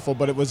was beautiful,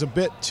 but it was a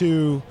bit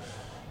too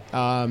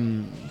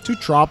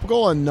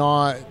tropical and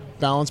not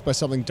balanced by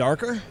something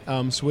darker.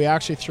 So we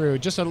actually threw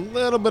just a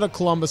little bit of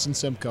Columbus and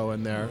Simcoe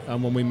in there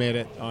when we made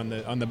it on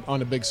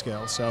a big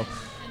scale. So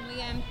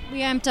And we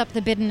amped up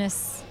the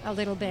bitterness a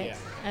little bit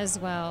as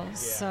well.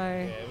 So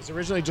it was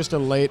originally just a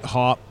late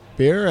hop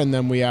beer, and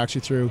then we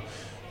actually threw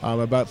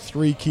about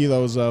 3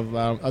 kilos of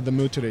the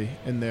Muteri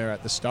in there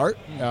at the start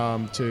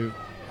to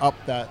up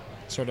that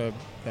sort of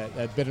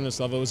that bitterness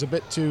level. It was a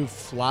bit too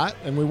flat,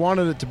 and we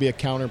wanted it to be a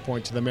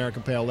counterpoint to the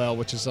American Pale Ale,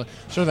 which is sort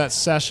of that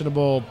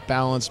sessionable,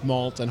 balanced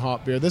malt and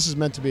hop beer. This is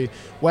meant to be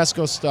West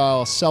Coast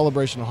style,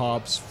 celebration of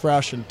hops,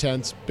 fresh,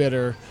 intense,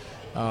 bitter,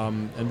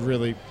 and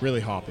really,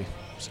 really hoppy.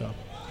 So.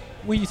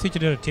 Well, you said you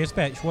did a test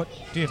batch. What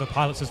do you have a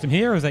pilot system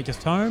here, or is that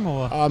just home?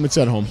 Or It's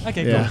at home.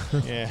 Okay,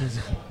 cool. Yeah.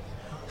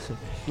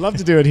 Love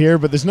to do it here,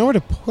 but there's nowhere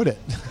to put it.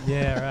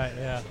 Yeah, right.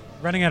 Yeah,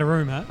 running out of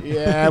room, huh?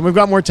 Yeah, and we've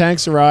got more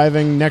tanks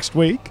arriving next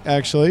week,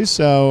 actually.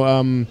 So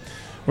we're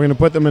going to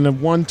put them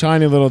in one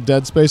tiny little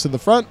dead space at the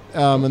front,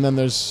 and then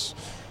we're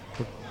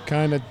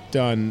kind of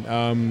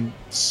done.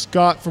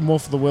 Scott from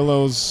Wolf of the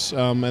Willows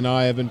and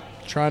I have been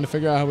trying to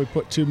figure out how we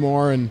put 2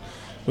 more, and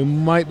we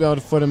might be able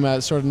to put them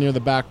at sort of near the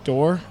back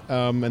door,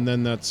 and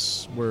then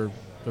we're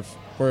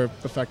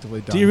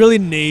effectively done. Do you really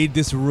need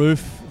this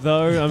roof,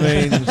 though? I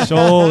mean,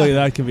 surely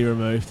that can be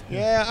removed.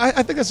 Yeah,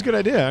 I think that's a good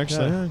idea,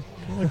 actually. Yeah.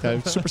 I like that.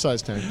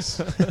 Supersized tanks.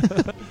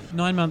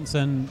 9 months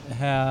in,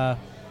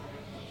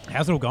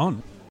 how's it all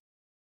gone?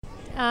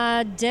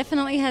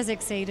 definitely has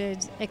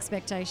exceeded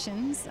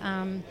expectations.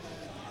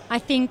 I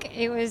think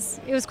it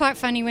was quite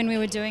funny when we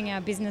were doing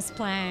our business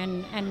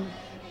plan and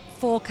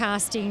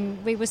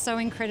forecasting. We were so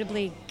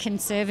incredibly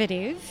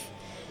conservative,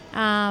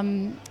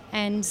 and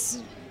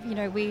you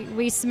know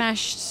we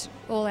smashed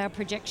all our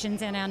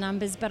projections and our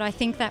numbers. But I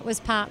think that was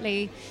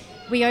partly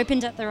we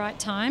opened at the right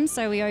time.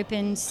 So we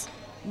opened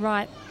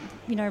right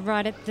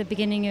at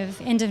the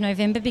end of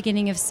November,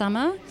 beginning of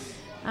summer.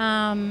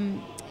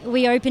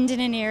 We opened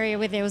in an area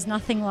where there was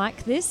nothing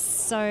like this,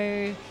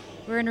 so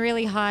we're in a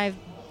really high.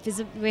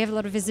 We have a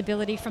lot of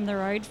visibility from the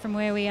road from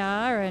where we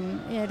are, and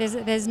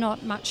there's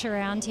not much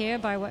around here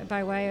by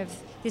way of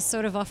this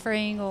sort of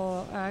offering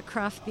or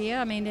craft beer.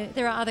 I mean,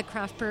 there are other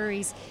craft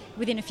breweries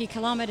within a few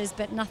kilometres,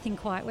 but nothing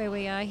quite where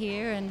we are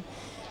here. And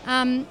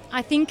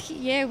I think,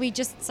 we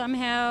just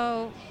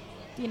somehow,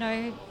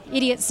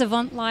 idiot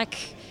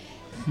savant-like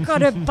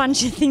got a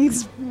bunch of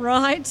things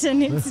right,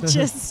 and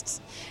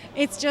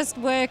it's just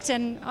worked.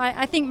 And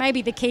I think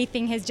maybe the key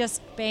thing has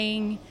just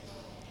been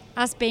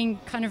us being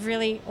kind of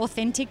really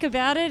authentic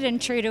about it and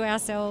true to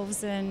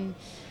ourselves, and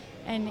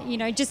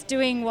just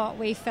doing what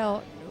we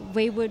felt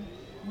we would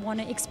want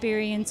to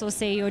experience or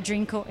see or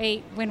drink or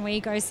eat when we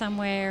go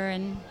somewhere,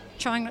 and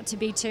trying not to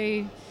be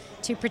too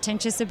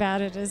pretentious about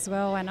it as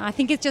well. And I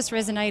think it's just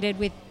resonated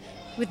with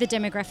the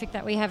demographic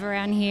that we have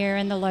around here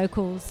and the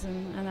locals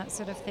and that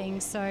sort of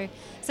thing. So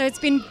it's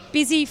been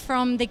busy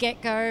from the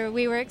get-go.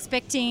 We were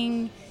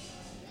expecting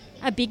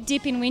a big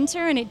dip in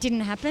winter and it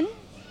didn't happen.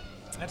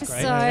 That's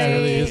great. So That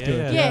really is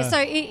good. yeah, so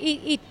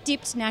it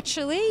dipped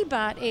naturally,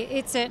 but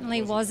it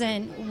certainly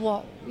wasn't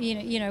what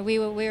we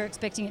were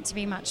expecting it to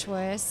be much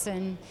worse,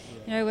 and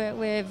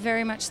we're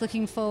very much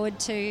looking forward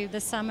to the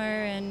summer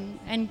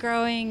and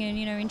growing and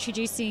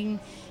introducing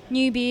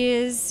new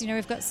beers.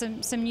 We've got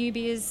some new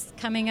beers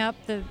coming up.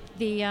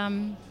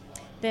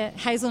 The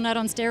hazelnut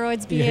on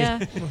steroids beer.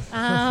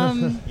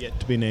 Yet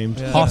to be named.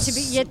 Yeah.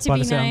 Yet to by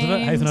be the sounds of it,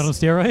 named. hazelnut on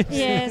steroids.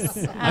 Yes.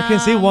 I can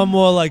see one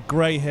more like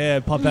grey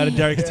hair pop out of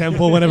Derek's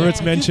temple whenever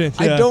it's mentioned.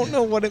 I don't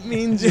know what it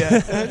means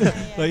yet.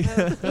 Like,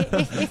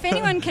 if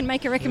anyone can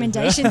make a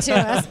recommendation to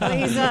us,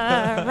 please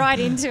write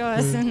into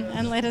us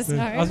and let us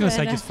know. I was going to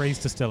say But, just freeze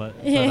distill it.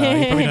 But, Yeah.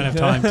 you probably don't have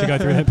time to go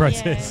through that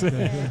process.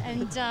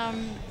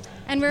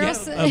 and we're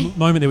also A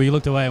moment there where you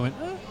looked away and went,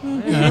 oh.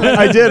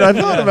 I did. I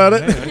thought about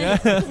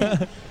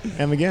it.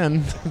 And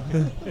again.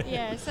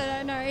 yeah.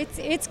 So no,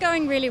 it's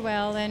going really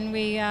well, and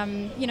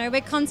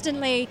we're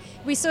constantly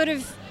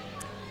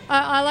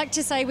I like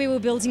to say we were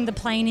building the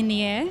plane in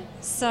the air.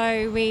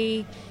 So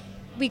we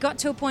got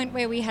to a point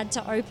where we had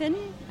to open.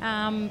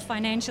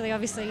 Financially,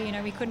 obviously,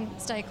 we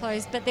couldn't stay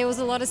closed, but there was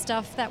a lot of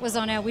stuff that was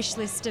on our wish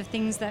list of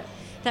things that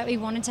we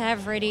wanted to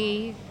have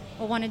ready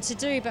or wanted to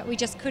do, but we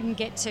just couldn't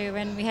get to,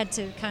 and we had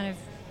to kind of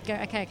go,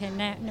 okay,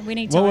 now we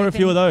need to what were a open.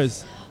 few of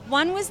those?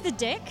 One was the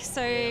deck,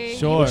 so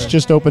Sure. It's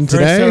just open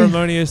Very today.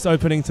 ceremonious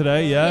opening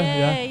today.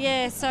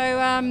 Yeah. So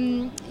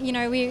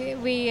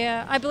we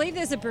I believe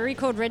there's a brewery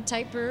called Red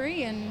Tape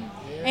Brewery, and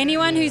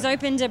anyone who's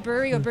opened a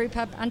brewery or brew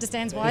pub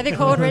understands why they're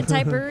called Red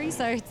Tape Brewery.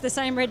 So it's the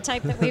same red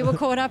tape that we were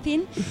caught up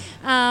in.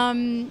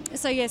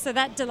 So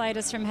that delayed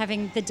us from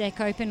having the deck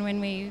open when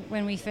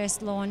we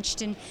first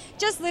launched, and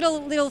just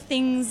little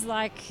things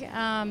like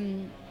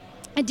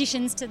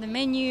additions to the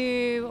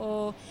menu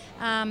or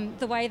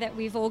the way that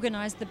we've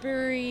organised the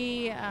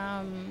brewery.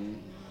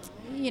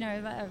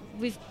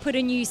 We've put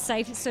a new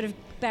safe sort of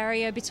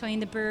barrier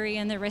between the brewery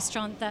and the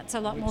restaurant that's a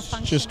lot more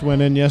functional. Just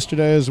went in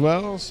yesterday as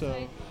well,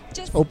 so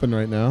just open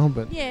right now.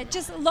 But yeah,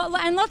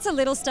 and lots of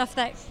little stuff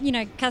that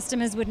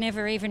customers would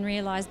never even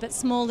realise, but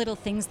small little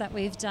things that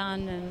we've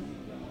done, and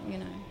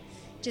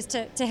just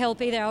to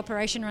help either our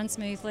operation run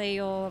smoothly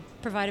or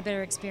provide a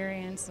better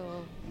experience.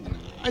 Or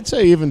I'd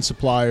say even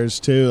suppliers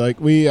too. Like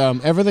we,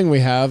 everything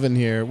we have in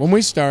here. When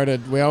we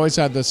started, we always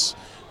had this.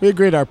 We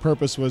agreed our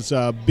purpose was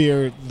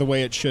beer the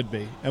way it should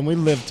be, and we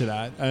live to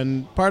that.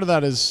 And part of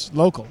that is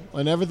local,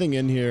 and everything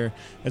in here,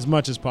 as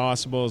much as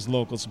possible, is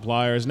local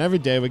suppliers. And every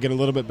day we get a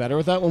little bit better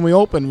with that. When we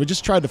opened, we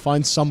just tried to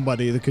find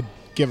somebody that could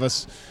give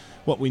us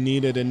what we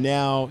needed. And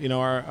now,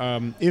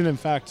 our even in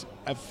fact,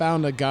 I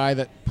found a guy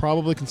that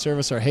probably can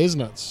service our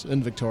hazelnuts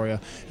in Victoria.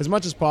 As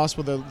much as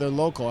possible, they're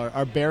local.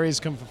 Our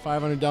berries come from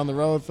 500 down the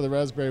road for the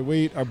raspberry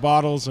wheat. Our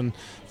bottles and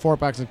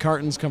 4-packs and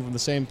cartons come from the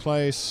same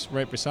place,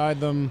 right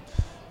beside them.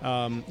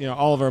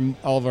 All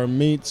of our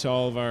meats,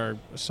 all of our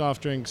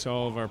soft drinks,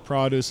 all of our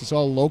produce, it's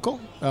all local.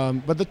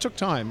 But that took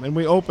time, and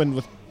we opened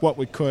with what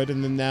we could,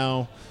 and then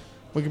now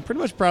we can pretty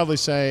much proudly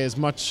say as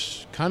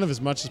much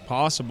as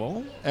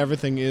possible,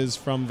 everything is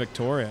from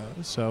Victoria.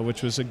 So,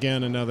 which was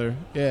again another,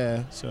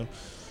 so.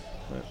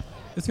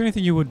 Is there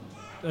anything you would,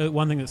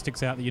 one thing that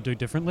sticks out that you do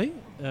differently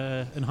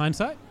in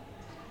hindsight?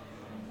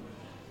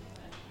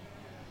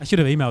 I should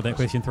have emailed that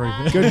question through.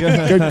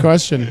 Good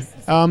question.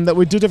 That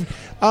we do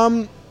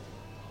different.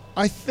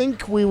 I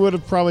think we would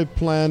have probably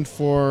planned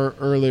for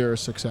earlier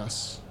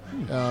success.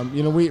 We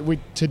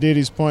to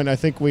Didi's point, I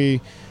think we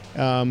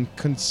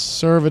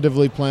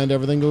conservatively planned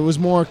everything. It was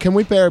more, can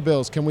we pay our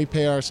bills? Can we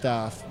pay our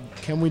staff?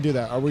 Can we do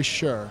that? Are we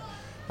sure?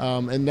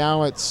 And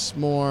now it's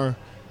more,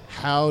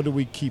 how do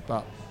we keep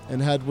up?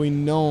 And had we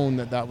known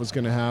that was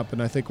going to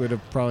happen, I think we'd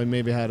have probably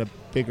maybe had a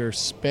bigger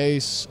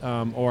space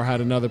or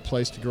had another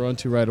place to grow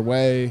into right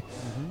away.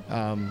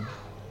 Mm-hmm.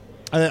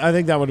 I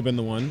think that would have been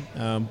the one.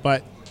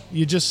 But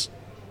you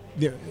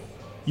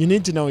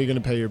need to know you're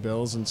going to pay your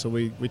bills, and so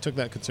we took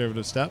that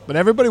conservative step. But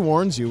everybody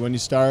warns you when you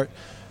start,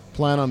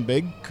 plan on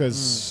big,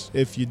 because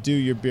if you do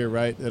your beer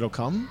right, it'll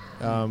come.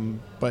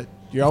 But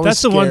you're always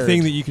That's the scared, one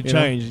thing that you could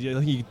change. I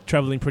think you're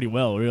traveling pretty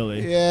well,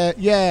 really.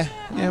 Yeah.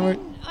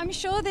 I'm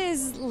sure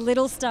there's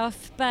little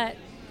stuff, but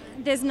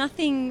there's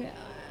nothing.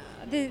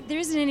 There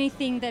isn't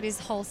anything that is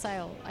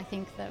wholesale. I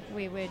think that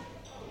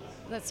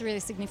that's really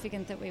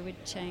significant that we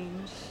would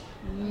change.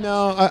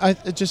 No,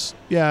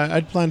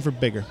 I'd plan for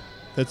bigger.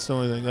 That's the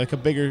only thing, like a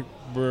bigger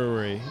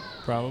brewery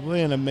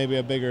probably, and maybe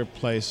a bigger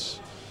place.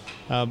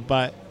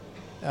 But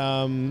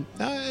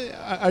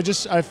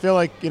I feel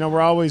like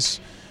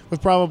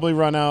we've probably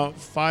run out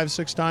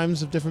 5-6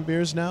 times of different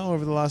beers now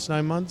over the last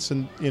 9 months,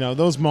 and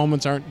those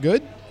moments aren't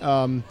good.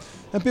 And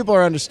people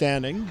are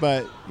understanding,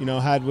 but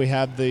had we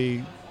had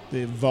the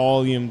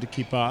volume to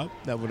keep up,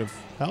 that would have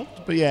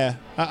helped. But yeah,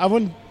 I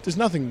wouldn't. There's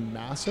nothing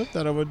massive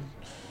that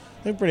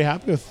I'm pretty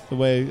happy with the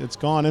way it's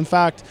gone. In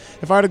fact,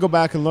 if I were to go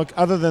back and look,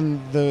 other than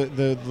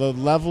the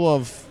level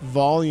of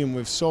volume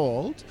we've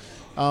sold,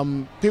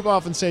 people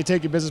often say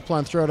take your business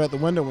plan, throw it out the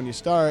window when you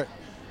start.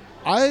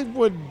 I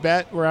would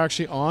bet we're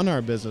actually on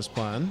our business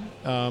plan,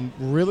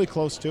 really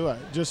close to it,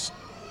 just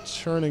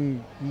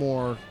churning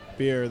more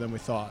beer than we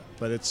thought,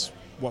 but it's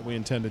what we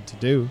intended to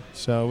do.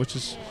 So, which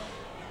is.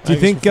 Do you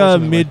I guess think we're fortunate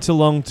that way. mid to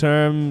long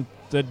term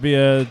there'd be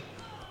a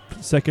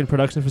second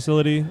production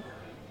facility in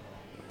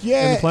the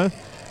Yeah, plan?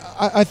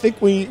 I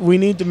think we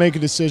need to make a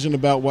decision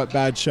about what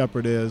Bad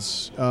Shepherd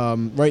is.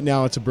 Right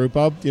now, it's a brew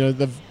pub.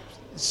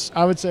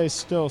 I would say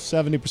still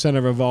 70%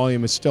 of our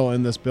volume is still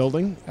in this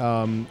building,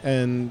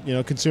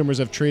 and consumers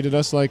have treated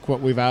us like what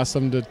we've asked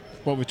them to,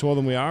 what we told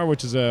them we are,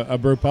 which is a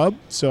brew pub.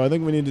 So I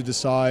think we need to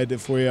decide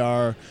if we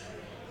are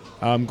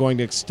going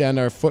to extend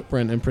our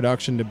footprint in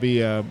production to be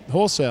a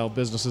wholesale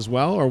business as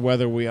well, or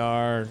whether we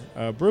are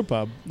a brew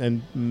pub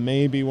and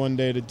maybe one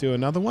day to do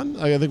another one.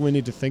 I think we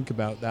need to think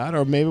about that,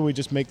 or maybe we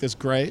just make this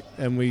great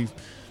and we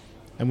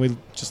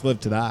just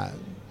live to that.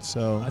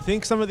 So I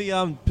think some of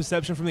the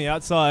perception from the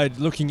outside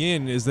looking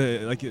in is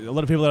that like a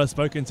lot of people that I've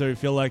spoken to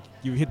feel like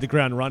you hit the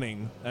ground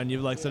running and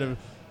you've like sort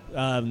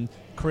of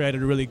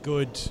created a really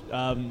good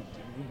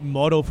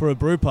model for a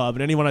brew pub.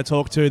 And anyone I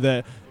talk to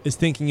that is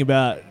thinking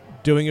about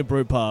doing a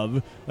brew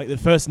pub, like the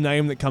first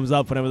name that comes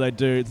up whenever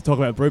they talk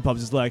about brew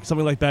pubs is like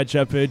something like Bad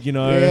Shepherd, you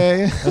know.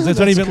 Yeah. It's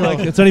only been like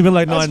That's 9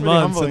 pretty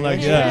months, humbling, and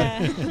like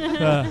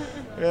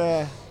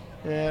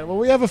Yeah. Well,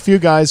 we have a few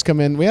guys come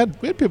in. We had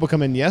people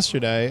come in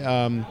yesterday.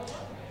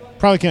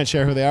 Probably can't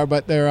share who they are,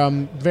 but they're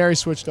very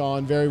switched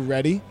on, very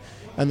ready,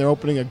 and they're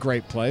opening a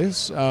great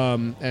place.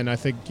 And I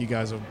think you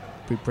guys will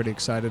be pretty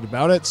excited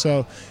about it.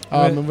 So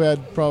and we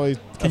had probably.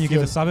 Can you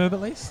give a suburb at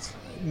least?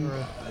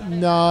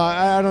 No,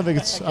 I don't think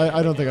it's.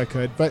 I don't think I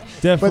could, but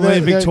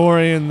definitely they're-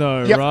 Victorian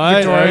though, Yep, right?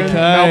 Victorian, Okay,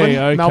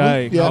 Melbourne,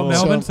 okay. yeah. cool.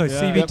 Melbourne, so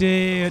yeah.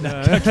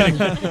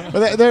 CBD.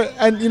 But they're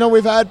and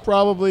we've had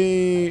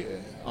probably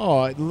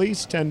at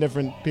least 10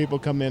 different people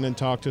come in and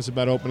talk to us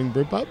about opening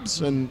brew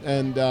pubs, and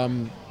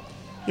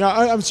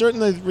I'm certain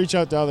they reach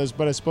out to others,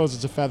 but I suppose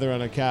it's a feather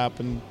on a cap,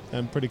 and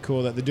pretty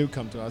cool that they do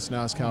come to us and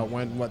ask how it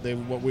went,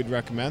 what we'd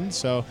recommend.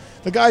 So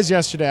the guys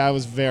yesterday, I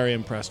was very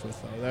impressed with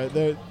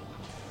though.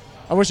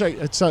 I wish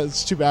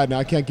it's too bad now.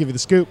 I can't give you the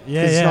scoop.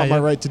 Yeah, it's yeah, not my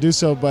yeah. right to do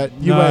so. But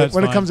No, it's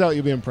when it fine. comes out,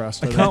 you'll be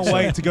impressed. I can't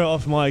wait to go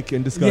off mic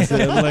and discuss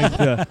it at length.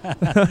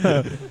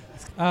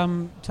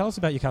 Yeah. Tell us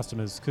about your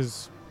customers,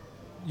 because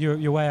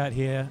you're way out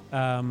here.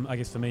 I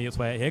guess for me, it's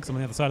way out here because I'm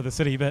on the other side of the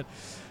city. But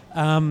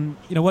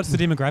what's the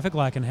demographic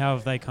like, and how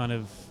have they kind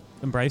of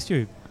embraced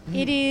you?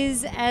 It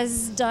is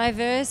as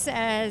diverse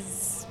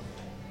as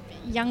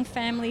young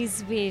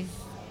families with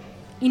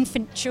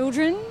infant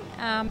children.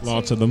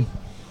 Lots of them.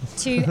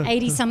 To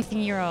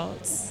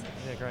 80-something-year-olds.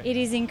 Yeah, great. It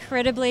is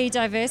incredibly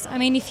diverse. I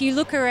mean, if you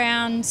look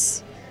around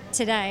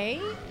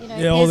today,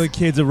 Yeah, all the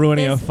kids are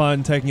ruining our there's-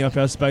 fun, taking up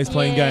our space,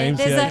 playing games.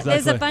 There's, Yeah, there's a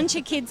exactly. bunch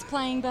of kids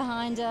playing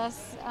behind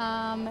us.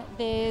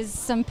 There's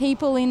some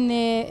people in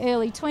their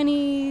early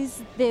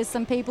 20s. There's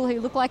some people who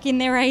look like in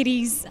their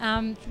 80s.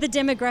 The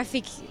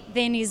demographic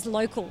then is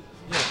local.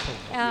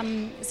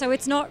 So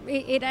it's not.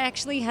 It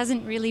actually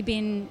hasn't really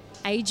been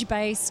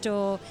age-based,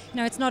 or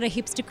it's not a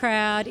hipster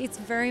crowd. It's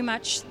very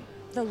much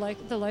the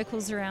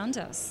locals around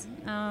us.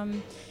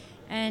 And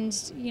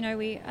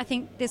I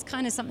think there's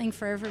kind of something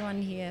for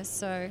everyone here.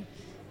 So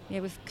yeah,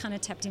 we've kind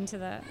of tapped into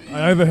that.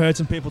 I overheard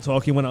some people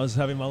talking when I was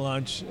having my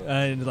lunch,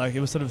 and like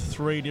it was sort of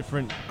 3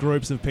 different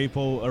groups of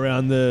people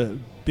around the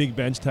big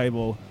bench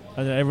table,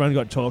 and then everyone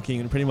got talking,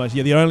 and pretty much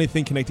the only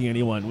thing connecting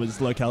anyone was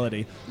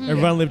locality.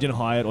 Everyone lived in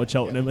Hyatt or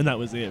Cheltenham, and that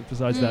was it.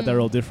 Besides that, they're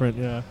all different.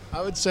 Yeah.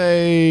 I would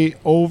say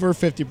over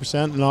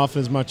 50%, and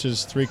often as much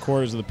as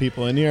 3/4 of the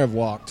people in here have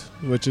walked,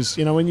 which is,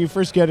 when you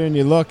first get in and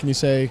you look and you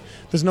say,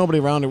 there's nobody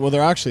around it. Well,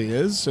 there actually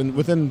is. And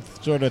within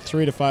sort of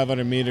 300 to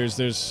 500 meters,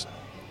 there's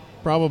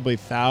probably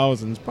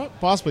thousands,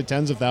 possibly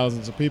tens of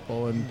thousands of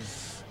people.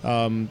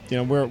 And,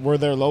 we're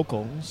their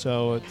local.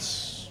 So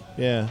it's,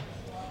 yeah.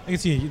 I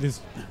guess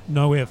there's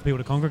nowhere for people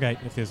to congregate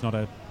if there's not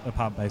a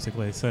pub,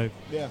 basically. So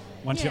Yeah.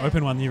 once you Yeah.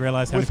 open one, you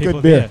realise how With many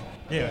people good are beer.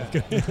 there.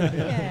 Yeah, with good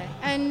Yeah,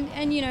 and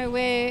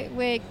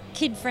we're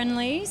kid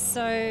friendly,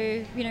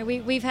 so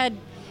we've had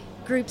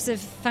groups of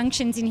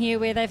functions in here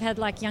where they've had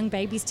like young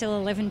babies till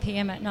 11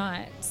 p.m. at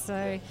night.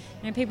 So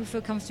people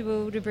feel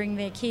comfortable to bring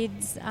their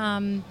kids.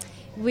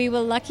 We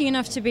were lucky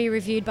enough to be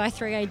reviewed by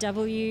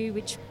 3AW,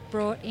 which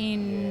brought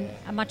in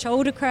a much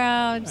older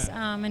crowd,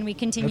 and we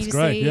continue That's to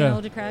great, see yeah. an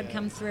older crowd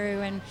come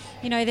through. And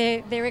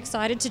they're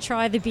excited to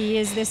try the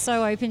beers. They're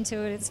so open to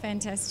it. It's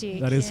fantastic.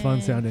 That is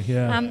fun sounding,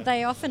 yeah.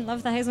 They often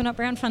love the hazelnut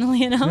brown,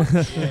 funnily enough.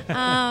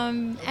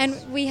 And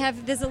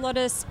there's a lot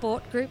of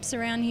sport groups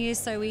around here,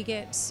 so we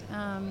get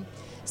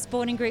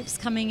sporting groups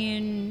coming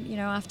in,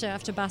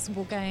 after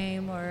basketball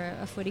game or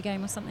a footy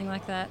game or something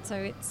like that. So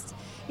it's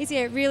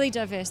really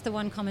diverse. The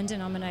one common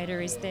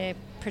denominator is they're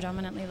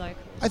predominantly local.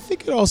 I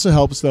think it also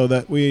helps though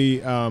that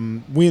we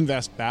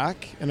invest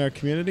back in our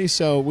community.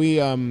 So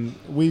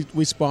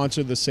we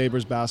sponsor the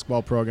Sabres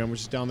basketball program,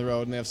 which is down the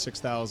road, and they have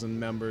 6,000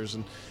 members,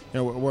 and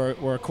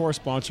we're a core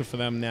sponsor for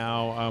them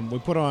now. We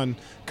put on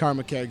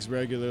Karma Kegs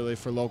regularly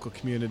for local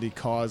community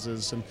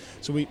causes, and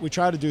so we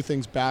try to do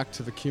things back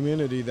to the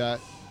community that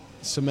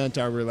cement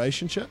our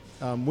relationship.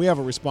 We have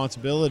a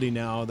responsibility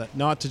now that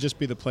not to just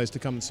be the place to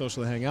come and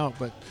socially hang out,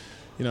 but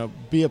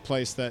be a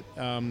place that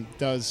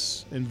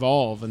does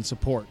involve and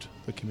support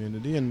the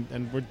community,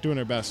 and we're doing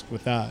our best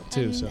with that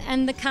too.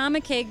 And the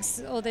Karma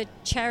Kegs, or the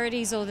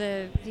charities, or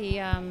the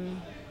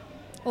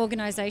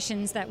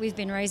organisations that we've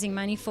been raising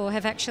money for,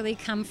 have actually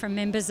come from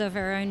members of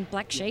our own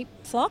black sheep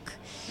flock.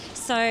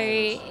 So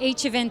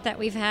each event that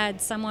we've had,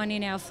 someone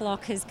in our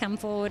flock has come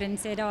forward and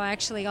said,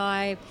 actually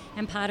I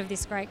am part of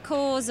this great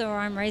cause, or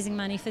I'm raising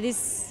money for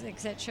this,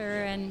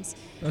 etc. And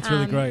that's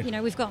really great.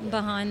 We've gotten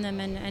behind them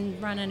and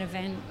run an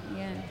event.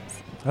 Yeah.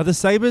 Are the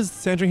Sabres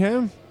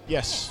Sandringham?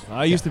 Yes.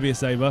 I used to be a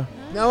Sabre.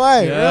 No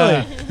way,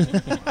 Yeah.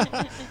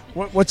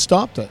 really? What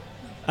stopped it?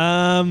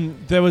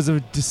 There was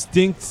a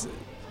distinct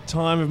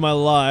time of my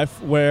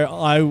life where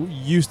I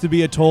used to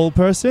be a tall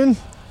person,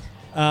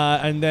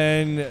 and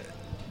then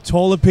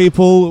taller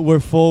people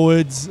were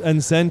forwards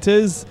and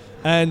centres,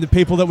 and the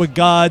people that were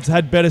guards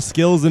had better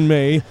skills than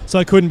me, so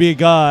I couldn't be a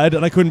guard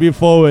and I couldn't be a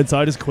forward, so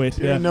I just quit.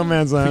 You're in no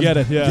man's land. Forget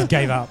it. Yeah. Just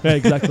gave up. Yeah,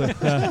 exactly.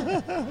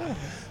 Yeah.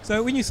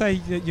 So when you say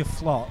your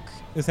flock,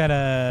 is that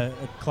a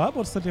club?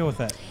 What's the deal with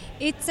that?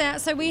 It's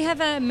so we have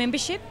a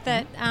membership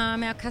that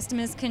our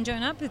customers can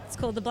join up. It's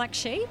called the Black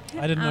Sheep.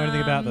 I didn't know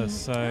anything about this,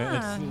 so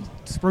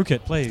spruik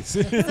it, please. So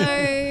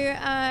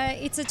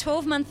it's a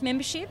 12-month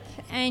membership,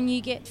 and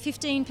you get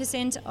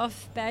 15%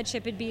 off Bad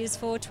Shepherd beers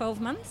for 12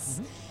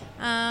 months.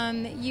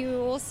 You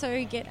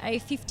also get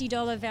a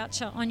 $50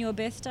 voucher on your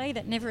birthday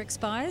that never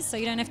expires, so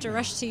you don't have to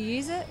rush to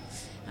use it.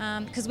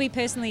 Because we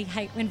personally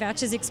hate when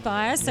vouchers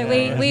expire, so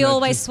we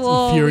always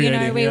swore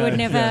we would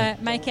never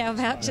make our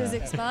vouchers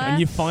expire.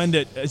 And you find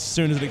it as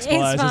soon as it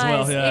expires as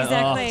well. Yeah.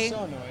 Exactly.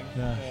 So annoying.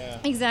 Yeah.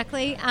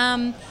 Exactly.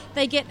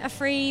 They get a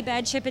free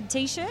Bad Shepherd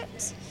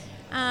t-shirt,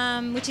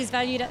 which is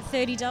valued at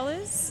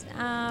 $30,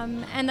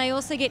 and they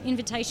also get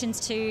invitations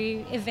to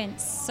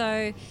events.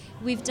 So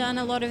we've done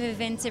a lot of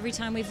events every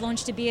time we've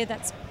launched a beer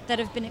that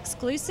have been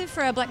exclusive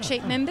for our Black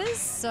Sheep members.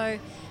 So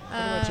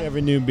pretty much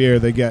every new beer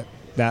they get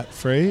that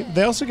free.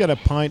 They also get a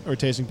pint or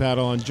tasting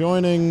paddle on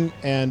joining,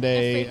 and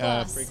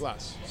a free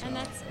glass. So. And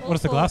that's what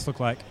does the glass look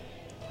like?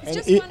 It's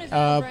just one of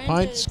our pint,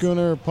 branded-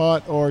 schooner,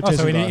 pot, or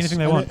tasting glass. Anything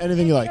they want.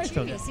 Anything you like.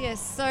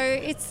 Yes.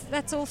 So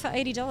that's all for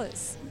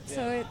 $80.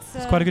 So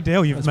it's Quite a good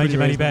deal. You've That's made your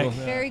money pretty back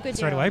reasonable, very good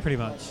straight deal. away, pretty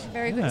much.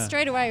 Very good. Yeah.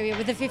 Straight away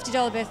with a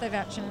 $50 birthday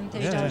voucher and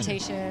 $30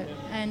 t-shirt,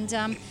 and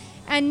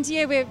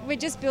we're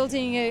just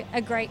building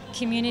a great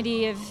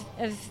community of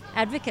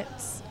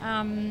advocates,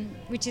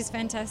 which is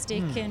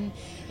fantastic, and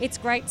it's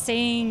great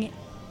seeing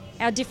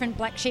our different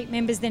Black Sheep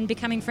members then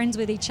becoming friends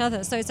with each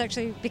other. So it's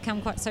actually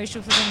become quite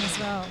social for them as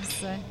well.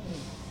 So.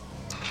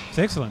 It's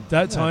excellent.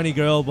 That tiny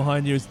girl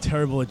behind you is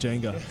terrible at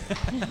Jenga.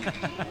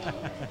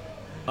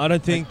 I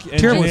don't think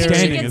Terrible engineering- at She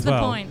standing gets as the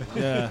well. point.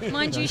 Yeah.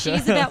 Mind you,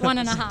 she's about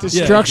 1.5.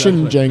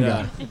 Destruction Yeah,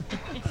 Jenga.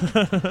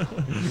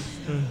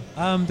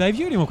 Dave,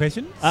 you got any more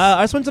questions?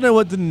 I just want to know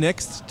what the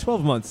next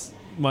 12 months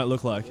might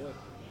look like.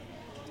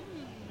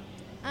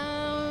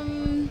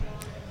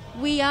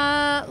 We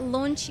are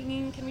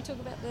launching. Can we talk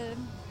about the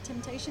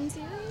Temptation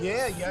series?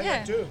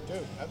 Yeah. Do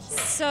absolutely.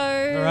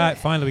 So. All right,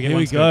 finally we get Here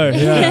one we go.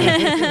 scoop.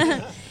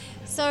 Yeah.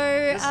 So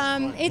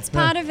it's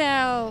part of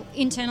our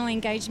internal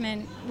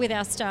engagement with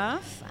our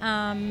staff,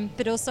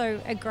 but also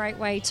a great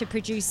way to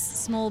produce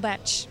small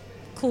batch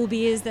cool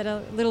beers that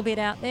are a little bit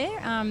out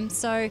there.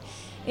 So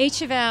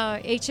each of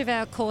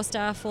our core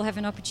staff will have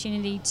an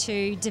opportunity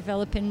to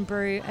develop and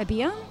brew a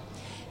beer,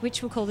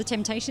 which we'll call the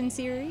Temptation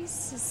series.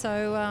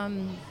 So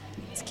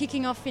it's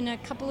kicking off in a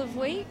couple of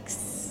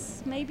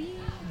weeks, maybe.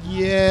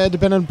 Yeah,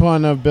 depending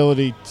upon our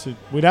ability to,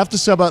 we'd have to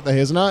sub out the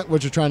hazelnut,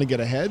 which we're trying to get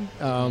ahead.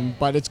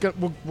 But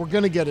we're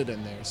going to get it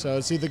in there. So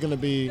it's either going to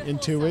be in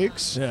 2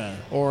 weeks, Yeah.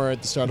 or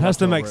at the start It of has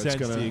to October. make It's sense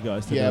gonna- to you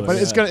guys to Yeah, do but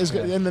it. it's gonna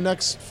in the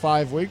next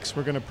 5 weeks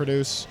we're going to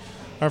produce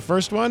our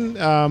first one,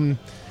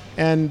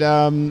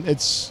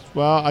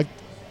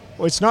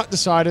 it's not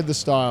decided the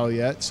style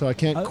yet, so I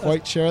can't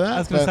quite share that. I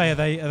was going to but-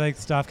 say, are they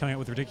staff coming up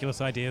with ridiculous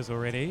ideas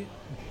already?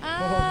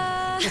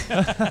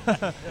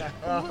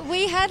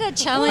 We had a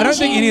challenging. I don't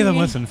think any of them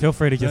listen. Feel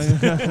free to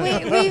just...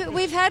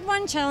 We've had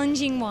one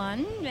challenging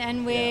one,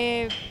 and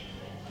we're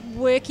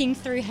working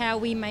through how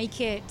we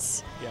make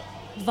it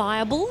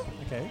viable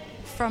Okay.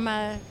 from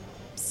a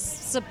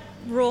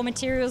raw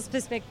materials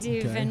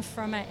perspective Okay. and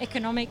from an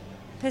economic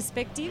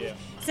perspective.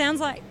 Sounds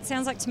like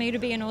to me to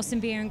be an awesome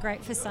beer and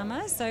great for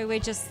summer. So we're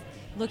just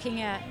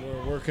looking at.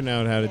 We're working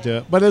out how to do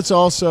it, but it's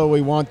also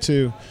we want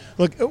to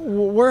look.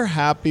 We're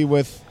happy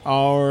with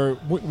our.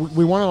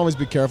 We want to always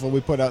be careful.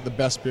 We put out the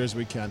best beers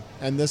we can,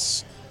 and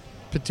this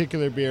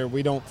particular beer,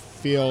 we don't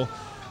feel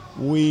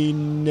we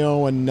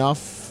know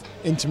enough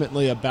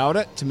intimately about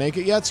it to make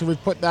it yet. So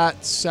we've put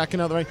that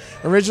second out the way.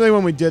 Originally,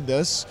 when we did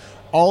this,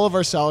 all of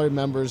our salaried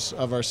members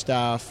of our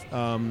staff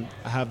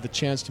have the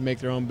chance to make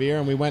their own beer,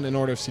 and we went in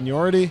order of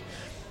seniority.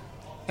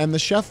 And the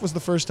chef was the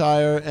first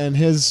hire, and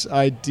his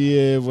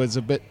idea was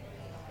a bit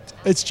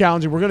it's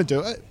challenging. We're going to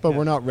do it, but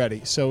we're not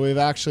ready. So we've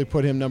actually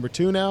put him number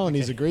 2 now, and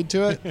he's agreed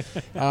to it.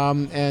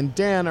 And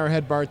Dan, our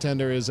head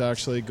bartender, is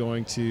actually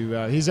going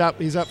to. He's up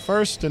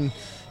first, and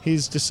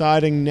he's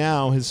deciding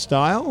now his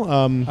style.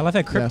 I love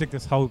how cryptic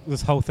this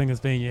whole thing has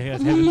been. You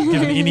guys haven't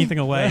given anything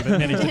away, but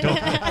managed to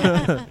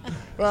talk.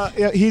 Well,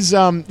 yeah, he's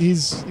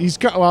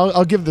well,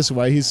 I'll give this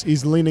away.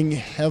 He's leaning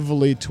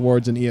heavily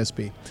towards an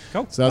ESP.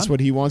 Cool. So that's what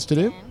he wants to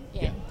do.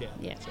 Yeah.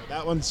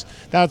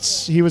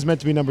 So he was meant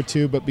to be number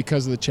 2, but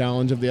because of the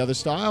challenge of the other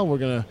style,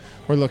 we're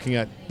looking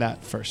at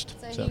that first.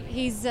 So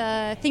he's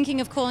thinking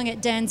of calling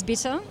it Dan's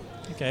Bitter.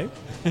 Okay.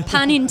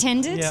 Pun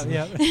intended.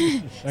 Yeah.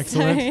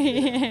 Excellent. So,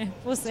 yeah,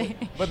 we'll see.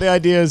 But the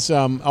idea is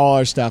all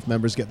our staff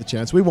members get the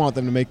chance. We want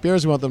them to make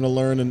beers. We want them to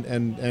learn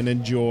and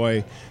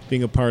enjoy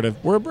being a part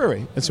of. We're a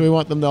brewery, and so we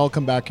want them to all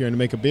come back here and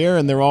make a beer.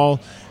 And they're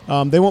all.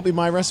 They won't be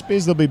my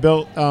recipes. They'll be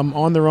built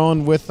on their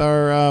own with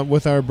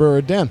our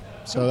brewer Dan.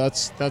 So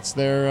that's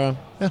their.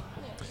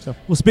 So.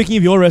 Well, speaking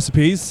of your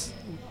recipes,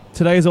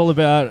 today is all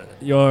about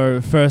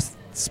your first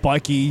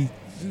spiky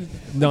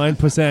 9%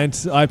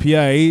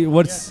 IPA.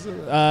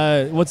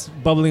 What's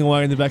bubbling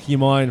away in the back of your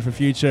mind for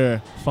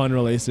future fun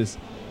releases?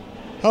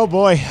 Oh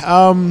boy,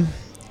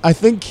 I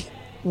think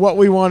what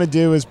we want to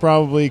do is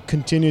probably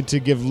continue to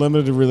give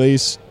limited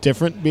release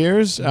different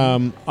beers.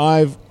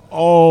 I've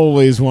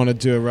always wanted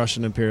to do a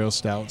Russian Imperial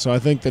Stout, so I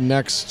think the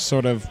next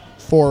sort of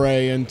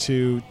foray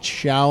into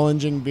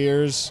challenging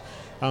beers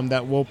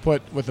that we'll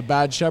put with the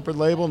Bad Shepherd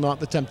label,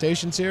 not the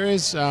Temptation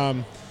series.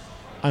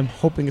 I'm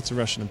hoping it's a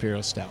Russian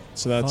Imperial Stout.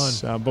 So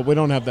that's, but we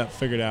don't have that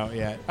figured out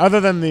yet.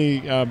 Other than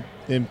the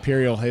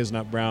Imperial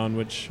Hazelnut Brown,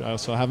 which I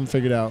also haven't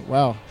figured out.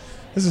 Wow,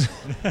 I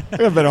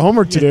got a bit of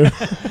homework to do.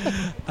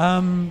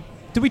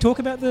 Did we talk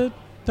about the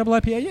double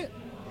IPA yet?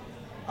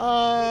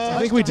 I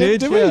think we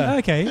did. We? Yeah.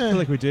 Okay. I feel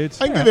like we did.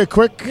 I can give you a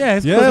quick.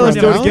 Let's do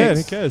it again.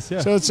 Who cares? Yeah.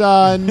 So it's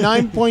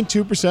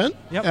 9.2%,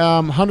 Yep.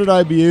 100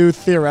 IBU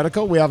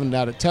theoretical. We haven't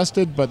had it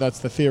tested, but that's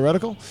the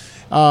theoretical.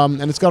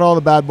 And it's got all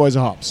the bad boys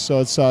of hops. So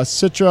it's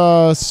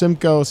Citra,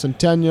 Simcoe,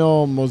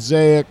 Centennial,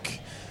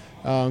 Mosaic,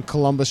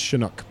 Columbus,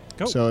 Chinook.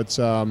 Cool. So it's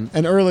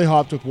and early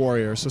hopped with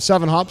Warrior. So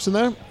 7 hops in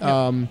there.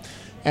 Yep.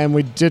 And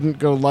we didn't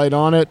go light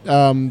on it.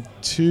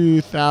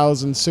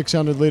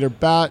 2,600 liter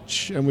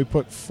batch, and we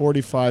put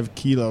 45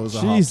 kilos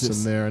of hops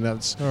in there, and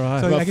that's all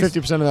right. So about I guess-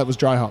 50% of that was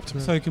dry hopped.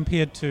 So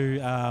compared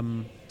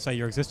to, say,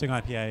 your existing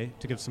IPA,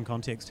 to give some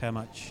context, how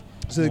much?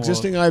 So the more-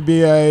 existing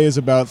IBA is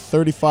about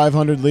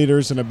 3,500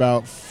 liters and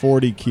about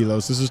 40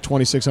 kilos. This is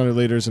 2,600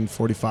 liters and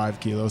 45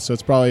 kilos. So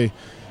it's probably,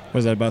 what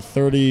is that, about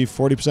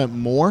 40%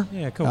 more?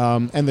 Yeah, cool.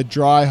 And the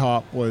dry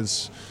hop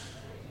was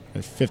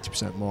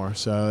 50% more.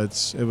 So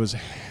it was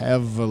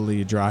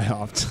heavily dry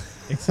hopped.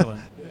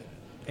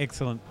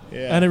 Excellent.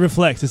 Yeah. And it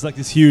reflects. It's like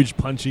this huge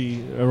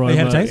punchy aroma. You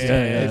had a taste?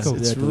 Yeah, Cool.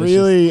 It's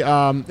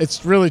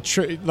delicious. really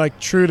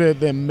true to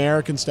the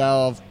American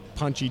style of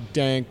punchy,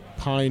 dank,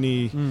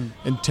 piney,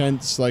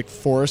 intense, like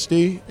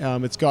foresty.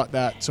 It's got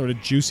that sort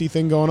of juicy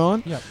thing going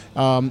on. Yep.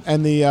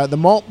 And the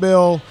malt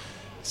bill,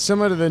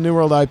 similar to the New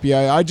World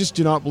IPA, I just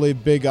do not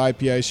believe big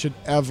IPAs should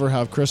ever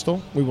have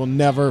crystal. We will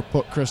never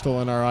put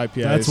crystal in our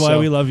IPAs. That's why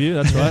we love you.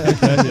 That's right.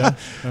 Okay, yeah.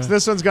 So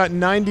this one's got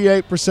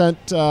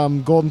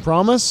 98% Golden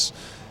Promise,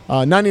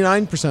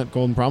 99%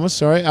 Golden Promise,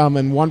 sorry, and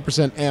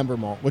 1% amber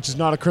malt, which is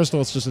not a crystal,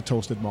 it's just a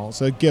toasted malt.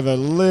 So it give a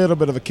little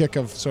bit of a kick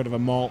of sort of a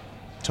malt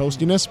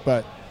toastiness,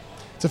 but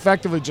it's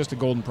effectively just a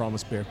Golden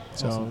Promise beer.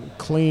 So Awesome.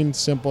 Clean,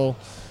 simple,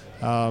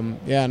 and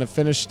it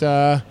finished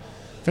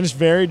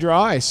very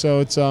dry. So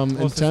it's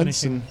Also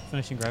intense and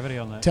finishing gravity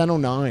on that.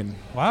 10:09.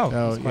 Wow.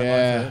 Oh, That's quite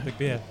yeah. low for a big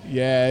beer.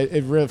 Yeah,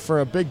 it really, for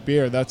a big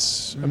beer,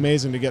 that's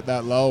amazing to get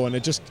that low, and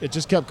it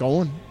just kept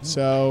going.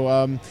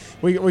 So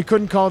we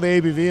couldn't call the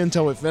ABV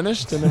until it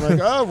finished, and then like,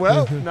 oh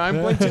well,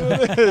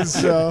 9.2 it is.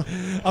 So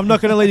I'm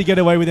not going to let you get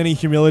away with any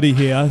humility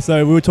here.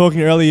 So we were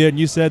talking earlier, and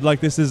you said like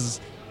this is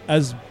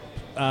as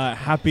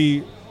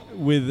happy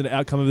with an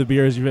outcome of the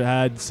beer as you've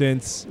had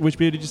since. Which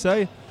beer did you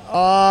say?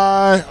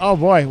 oh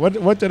boy,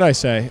 what did I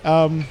say?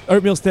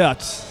 Oatmeal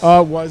Stout.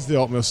 It was the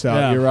oatmeal stout.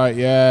 Yeah. You're right.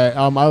 Yeah,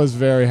 I was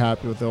very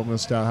happy with the oatmeal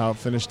stout how it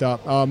finished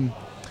up.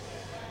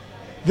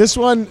 This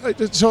one,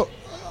 so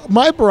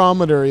my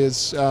barometer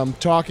is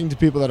talking to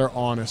people that are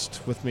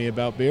honest with me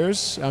about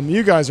beers.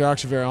 You guys are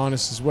actually very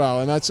honest as well,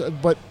 and that's.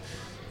 But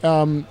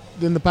in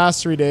the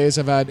past 3 days,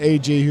 I've had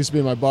AG, who used to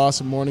be my boss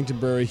at Mornington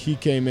Brewery. He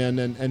came in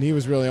and he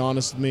was really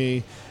honest with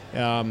me.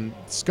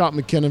 Scott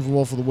McKinnon from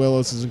Wolf of the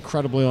Willows is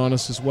incredibly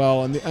honest as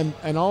well,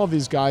 and all of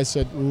these guys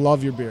said,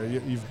 "Love your beer.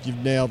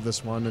 You've nailed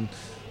this one," and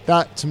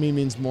that to me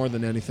means more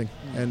than anything.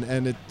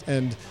 And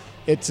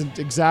it's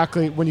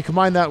exactly when you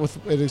combine that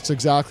with it, it's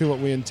exactly what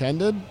we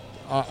intended.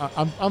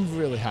 I'm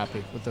really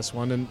happy with this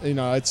one, and you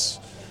know it's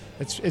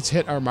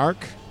hit our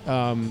mark.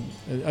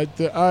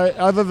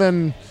 Other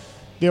than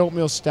the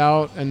oatmeal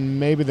stout and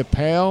maybe the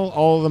pale,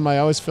 all of them I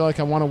always feel like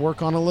I want to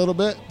work on a little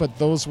bit, but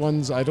those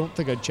ones I don't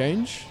think I'd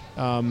change.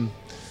 And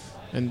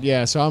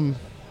yeah, so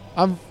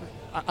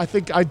I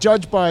think I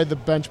judge by the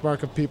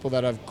benchmark of people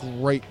that have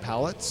great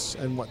palates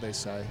and what they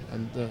say,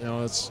 and you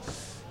know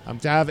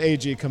To have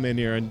AG come in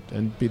here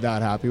and be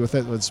that happy with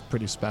it was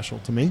pretty special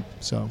to me.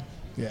 So,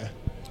 yeah.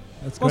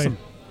 That's great. Awesome.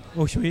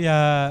 Well, should we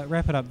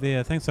wrap it up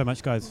there? Thanks so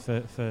much, guys,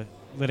 for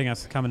letting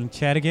us come and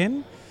chat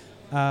again.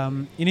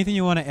 Anything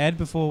you want to add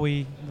before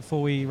we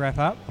wrap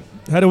up?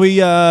 How do we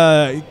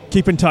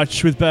keep in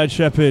touch with Bad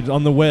Shepherd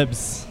on the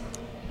webs?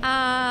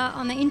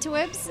 On the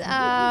interwebs,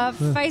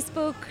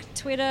 Facebook,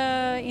 Twitter,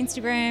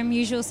 Instagram,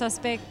 usual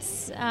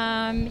suspects.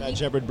 Bad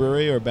Shepherd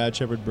Brewery or Bad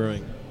Shepherd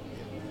Brewing?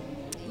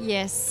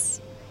 Yes.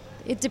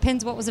 It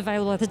depends what was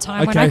available at the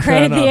time when Okay, I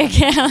fair created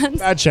the account.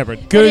 Bad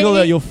Shepherd. Google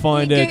it, you'll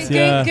find it.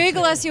 Yeah.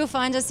 Google us, you'll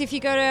find us. If you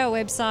go to our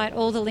website,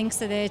 all the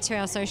links are there to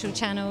our social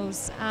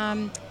channels.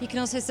 You can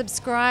also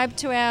subscribe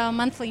to our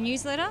monthly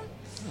newsletter.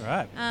 All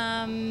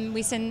right.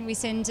 We send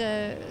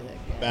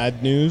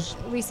Bad news.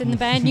 the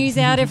bad news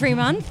out every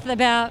month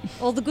about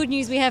all the good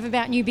news we have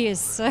about new beers.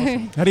 So,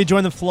 How do you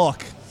join the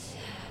flock?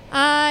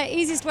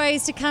 easiest way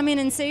is to come in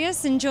and see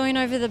us and join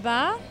over the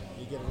bar.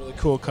 You get a really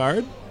cool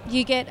card.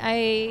 You get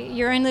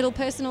your own little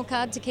personal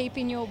card to keep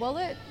in your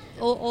wallet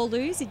or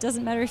lose. It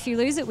doesn't matter if you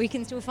lose it. We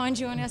can still find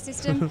you on our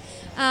system.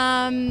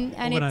 And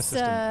Organised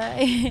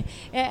it's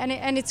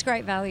and it's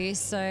great value.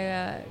 So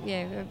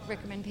I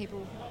recommend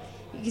people,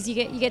 because you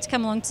get to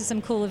come along to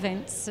some cool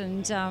events,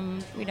 and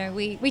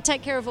we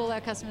take care of all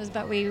our customers,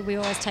 but we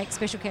always take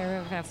special care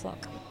of our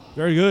flock.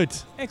 Very good.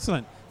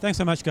 Excellent. Thanks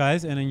so much,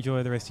 guys, and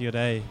enjoy the rest of your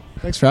day.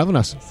 Thanks for having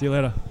us. See you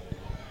later.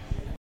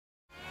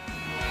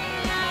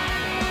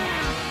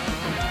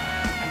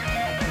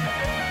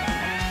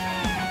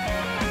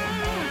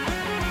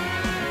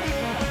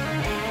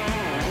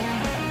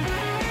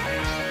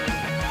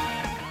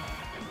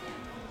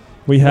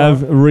 We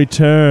have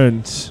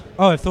returned.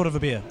 Oh, I've thought of a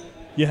beer.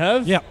 You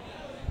have? Yeah.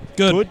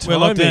 Good. We're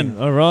locked timing.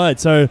 in. All right.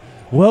 So,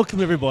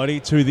 welcome everybody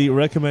to the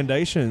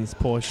recommendations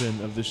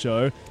portion of the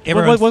show.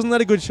 Everyone's- Wasn't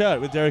that a good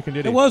chat with Derek and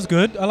Diddy? It was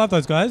good. I love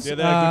those guys. Yeah,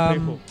 they're good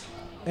people.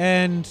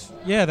 And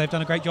yeah, they've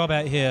done a great job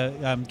out here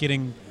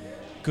getting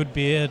good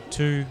beer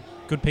to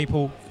good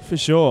people, For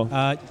sure.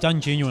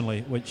 done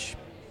genuinely, which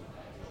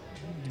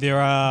there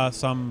are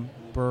some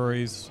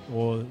breweries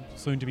or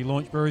soon-to-be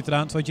launched breweries that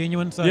aren't so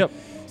genuine. So Yep.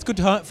 it's good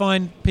to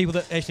find people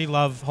that actually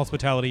love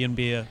hospitality and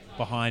beer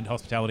behind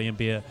hospitality and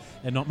beer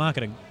and not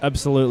marketing.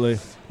 Absolutely.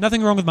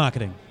 Nothing wrong with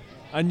marketing.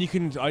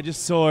 And I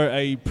just saw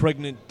a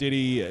pregnant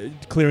Diddy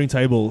clearing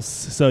tables,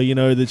 so you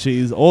know that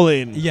she's all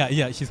in.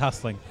 Yeah, she's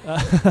hustling.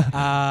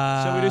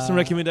 Shall we do some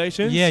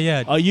recommendations?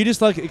 Yeah. Oh, you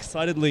just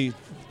excitedly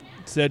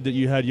said that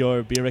you had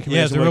your beer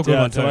recommendation it's a real worked good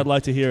out, one so too. I'd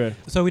like to hear it.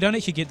 So we don't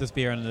actually get this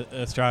beer in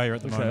Australia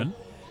at the Okay. moment,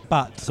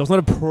 but So it's not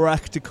a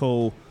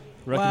practical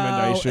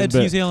recommendation, well, it's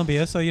but New Zealand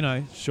beer, so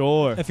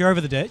sure. if you're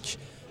over the ditch,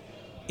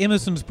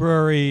 Emerson's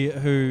Brewery,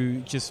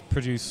 who just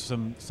produce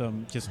some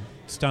just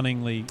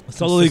stunningly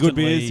Solidly good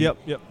consistently, beers.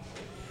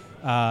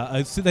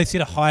 Yep. so they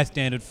set a high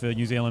standard for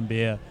New Zealand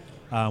beer,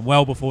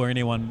 well before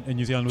anyone in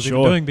New Zealand was even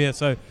Sure. doing beer.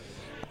 So,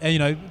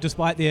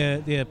 despite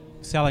their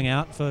selling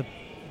out to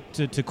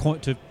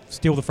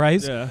steal the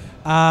phrase, Yeah.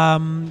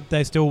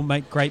 they still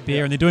make great beer,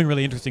 Yeah. and they're doing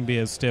really interesting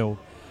beers still.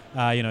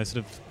 Sort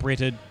of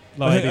bretted,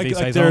 low I ABV think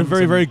saisons. they're a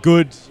very, and- very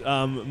good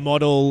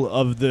model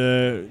of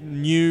the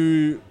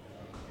new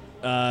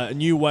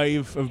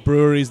wave of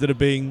breweries that are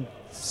being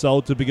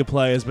sold to bigger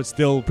players, but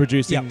still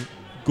producing Yep.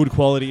 good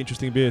quality,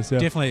 interesting beers. Yeah.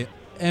 Definitely.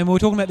 And we were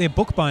talking about their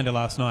bookbinder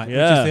last night, which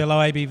Yeah. is their low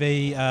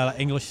ABV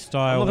English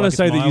style. I'm not going to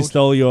say that you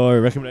stole your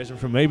recommendation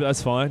from me, but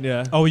that's fine.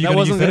 Yeah. Oh, you're that gonna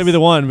wasn't use going to this? be the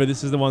one, but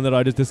this is the one that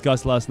I just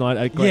discussed last night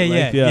at great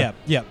length. Yeah.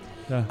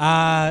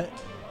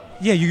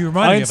 You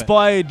reminded I me of it.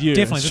 inspired you.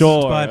 Definitely, Sure. this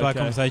is inspired by a okay.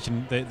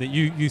 conversation that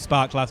you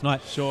sparked last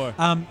night. Sure.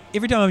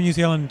 Every time I'm in New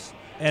Zealand,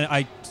 and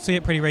I see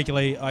it pretty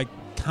regularly, I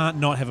can't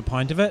not have a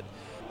pint of it.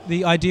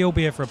 The ideal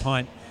beer for a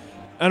pint.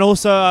 And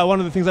also, one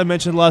of the things I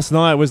mentioned last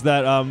night was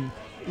that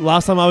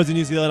last time I was in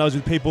New Zealand, I was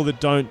with people that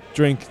don't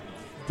drink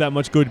that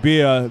much good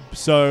beer.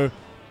 So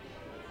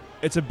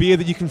it's a beer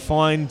that you can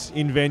find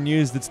in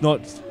venues that's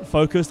not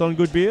focused on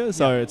good beer.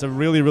 So it's a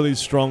really, really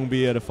strong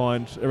beer to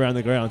find around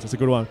the grounds. It's a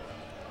good one.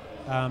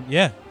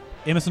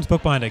 Emerson's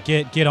Bookbinder,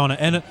 get on it.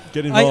 And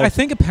Get involved. I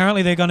think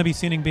apparently they're going to be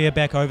sending beer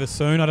back over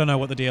soon. I don't know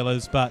what the deal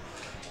is, but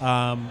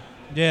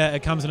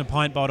it comes in a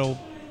pint bottle.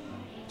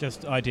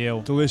 Just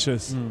ideal.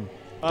 Delicious.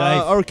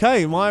 Dave.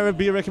 Okay, my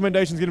beer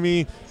recommendation is going to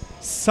be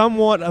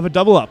somewhat of a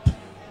double up.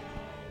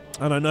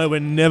 And I know we're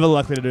never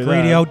likely to do that.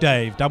 Greedy old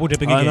Dave, double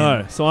dipping I again.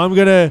 know. So I'm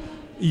going to...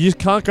 You just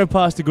can't go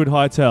past a good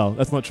Hightail.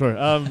 That's not true.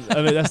 I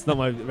mean, that's not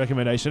my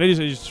recommendation. It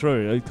is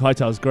true.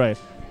 Hightail's great.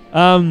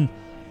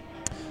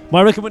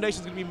 My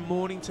recommendation is going to be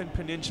Mornington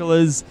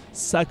Peninsula's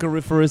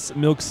Sacchariferous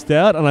Milk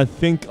Stout, and I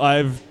think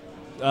I've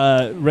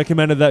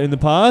recommended that in the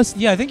past.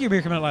 Yeah, I think you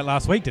recommended it like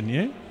last week, didn't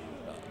you?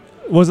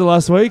 Was it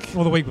last week?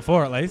 Or the week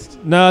before, at least.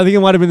 No, I think it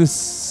might have been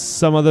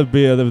some other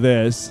beer of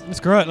theirs.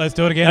 Screw it, let's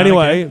do it again.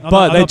 Anyway,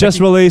 they just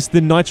released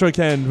the Nitro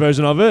can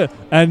version of it,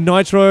 and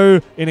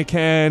Nitro in a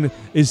can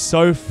is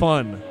so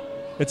fun.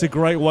 It's a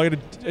great way to.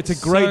 It's a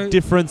great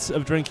difference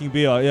of drinking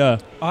beer. Yeah.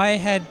 I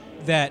had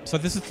that. So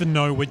this is the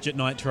no widget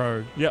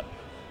Nitro. Yep.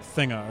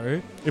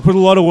 thingo. You put a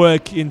lot of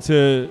work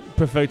into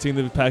perfecting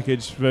the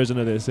packaged version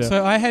of this. Yeah.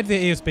 So I had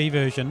the ESB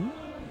version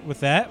with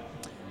that.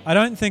 I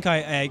don't think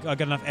I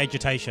got enough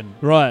agitation.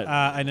 Right.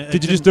 And it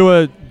Did you just didn't- do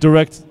a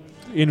direct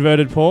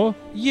inverted pour?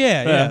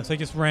 Yeah. So I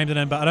just rammed it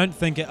in, but I don't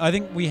think I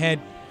think we had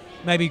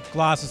maybe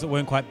glasses that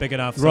weren't quite big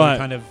enough. So Right. we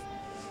kind of.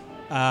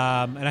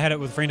 And I had it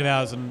with a friend of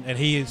ours, and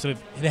he sort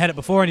of had it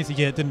before, and he said,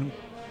 "Yeah, it didn't."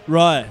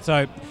 Right.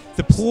 So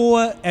the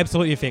pour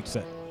absolutely affects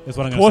it. Is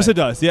what I'm Of going to course say. it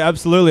does. Yeah,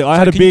 absolutely. I So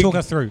had a can you big. talk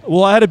us through?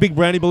 Well, I had a big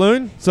brandy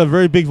balloon, so a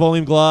very big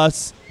volume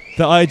glass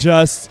that I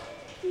just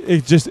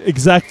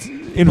exact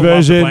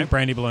inversion. Blank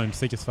brandy balloons.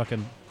 They just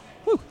fucking.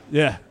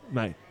 Yeah,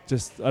 mate.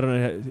 Just I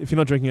don't know if you're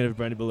not drinking out of a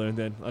brandy balloon,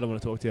 then I don't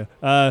want to talk to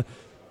you.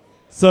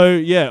 So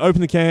yeah,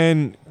 open the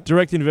can,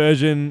 direct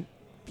inversion,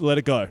 let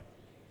it go.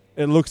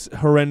 It looks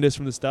horrendous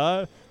from the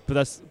start, but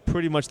that's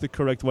pretty much the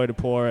correct way to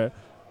pour it,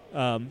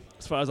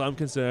 as far as I'm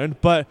concerned.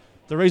 But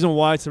the reason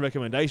why it's a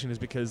recommendation is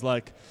because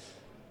like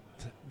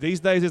these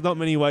days there's not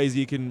many ways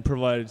you can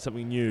provide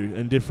something new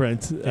and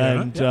different,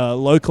 and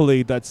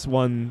locally that's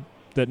one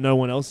that no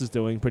one else is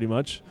doing pretty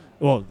much.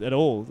 Well, at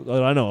all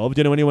that I know of. Do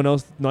you know anyone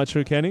else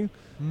nitro canning?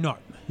 No.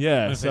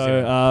 Yeah, Yes,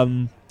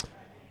 so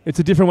it's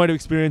a different way to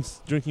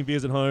experience drinking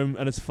beers at home,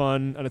 and it's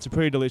fun, and it's a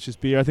pretty delicious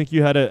beer. I think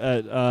you had it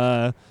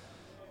at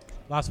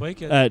Last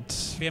week at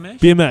BMH?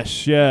 Beer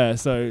Mesh, yeah.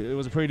 So it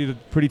was a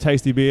pretty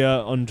tasty beer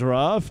on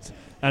draft,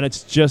 and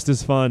it's just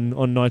as fun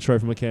on nitro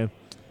from a can.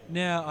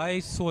 Now, I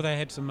saw they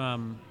had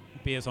some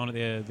beers on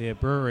at their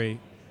brewery.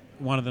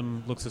 One of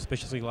them looks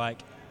suspiciously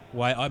like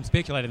white. I'm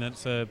speculating that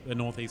it's a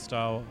Northeast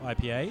style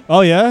IPA.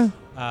 Oh yeah,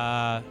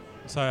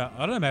 So I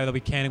don't know, maybe they'll be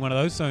canning one of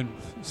those soon.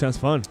 sounds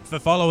fun. For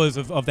followers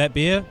of that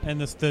beer and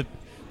the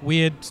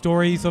weird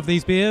stories of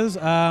these beers,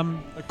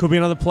 It could be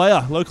another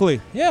player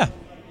locally. yeah.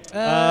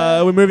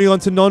 We're moving on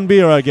to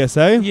non-beer, I guess,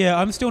 eh? Yeah,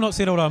 I'm still not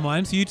settled on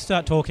mine, so you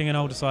start talking and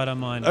I'll decide on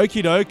mine.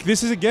 Okie doke.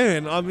 This is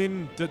again, I'm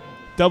in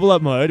double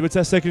up mode. It's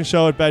our second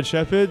show at Bad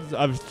Shepherd.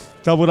 I've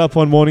doubled up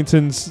on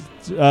Mornington's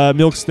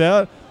Milk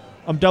Stout.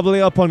 I'm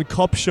doubling up on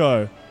Cop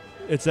Show.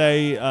 It's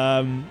a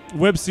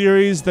web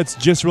series that's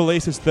just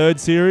released its third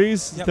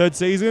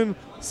season.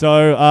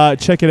 So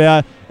check it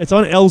out. It's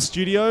on L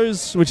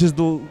Studios, which is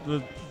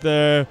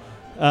the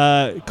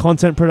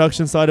content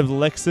production side of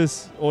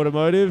Lexus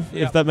Automotive.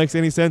 Yep. If that makes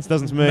any sense,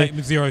 doesn't to me. Make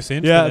 0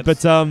 sense. Yeah,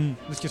 but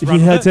let's just if run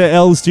you with head it. to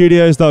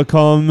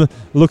lstudios.com,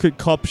 look at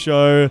Cop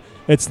Show.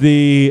 It's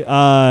the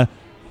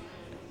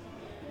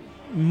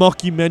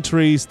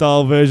mockumentary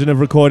style version of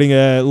recording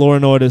a Law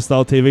and Order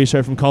style TV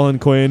show from Colin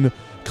Quinn.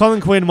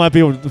 Colin Quinn might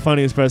be the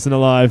funniest person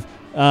alive.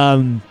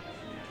 And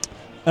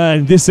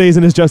this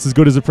season is just as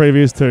good as the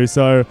previous two.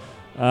 So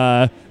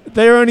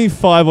they're only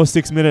 5 or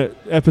 6 minute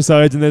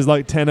episodes, and there's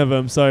like 10 of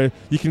them. So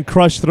you can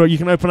crush through. You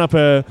can open up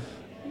a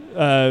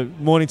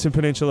Mornington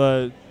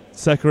Peninsula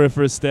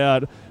Sacchariferous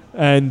Stout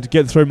and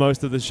get through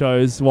most of the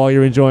shows while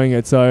you're enjoying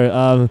it.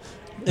 So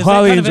Is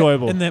highly that kind of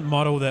enjoyable. in that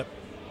model that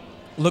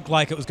looked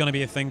like it was going to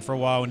be a thing for a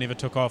while and never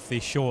took off, the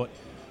short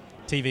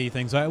TV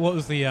things. Like, what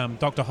was the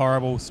Dr.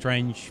 Horrible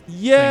Strange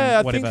Yeah, thing,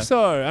 I whatever. think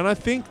so. And I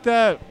think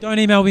that... Don't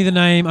email me the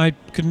name. I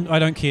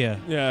don't care.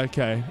 Yeah,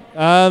 okay.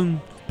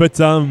 But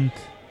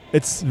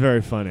it's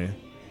very funny.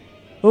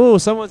 Oh,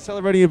 someone's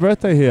celebrating your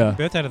birthday here.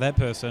 Birthday to that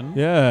person.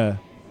 Yeah.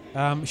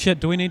 Shit,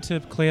 do we need to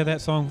clear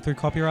that song through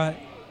copyright?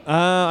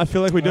 I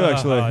feel like we do,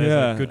 actually. there's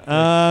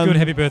Yeah. a good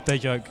happy birthday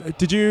joke.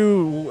 Did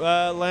you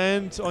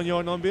land on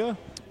your non-beer?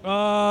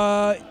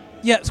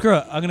 Yeah, screw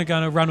it. I'm going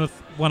to run with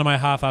one of my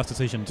half-assed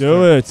decisions.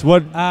 Do it.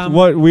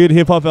 What weird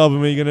hip-hop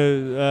album are you going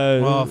to...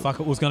 Oh, fuck,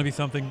 it was going to be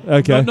something...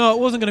 Okay. No, it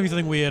wasn't going to be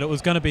something weird. It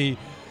was going to be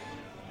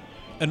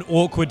an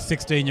awkward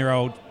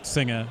 16-year-old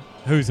singer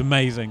who's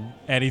amazing.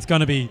 And he's going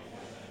to be...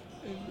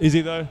 Is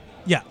he, though?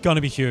 Yeah, going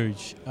to be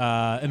huge.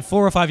 In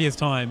 4 or 5 years'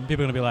 time,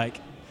 people are going to be like,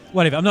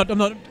 whatever.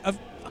 I've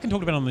fucking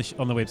talked about it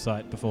on the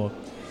website before.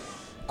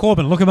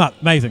 Corbin, look him up.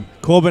 Amazing.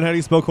 Corbin, how do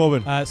you spell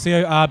Corbin?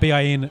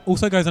 Corbin.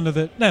 Also goes under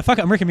the... No, fuck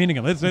it. I'm recommending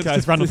him. Let's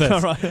just run with this.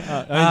 All right.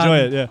 I enjoy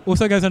it, yeah.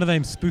 Also goes under the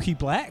name Spooky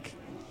Black.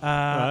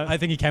 Right. I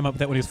think he came up with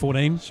that when he was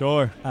 14.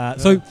 Sure.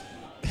 So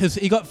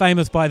he got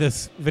famous by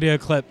this video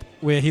clip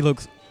where he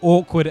looks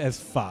awkward as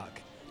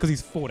fuck because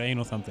he's 14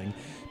 or something.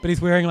 But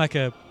he's wearing like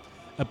a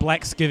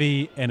black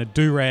skivvy and a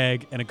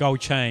do-rag and a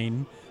gold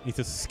chain. He's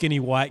a skinny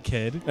white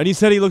kid. And you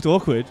said he looked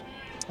awkward.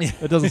 Yeah.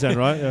 That doesn't sound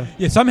right, yeah.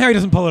 Yeah, somehow he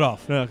doesn't pull it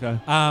off. Yeah, okay.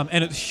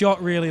 And it's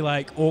shot really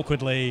like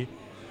awkwardly.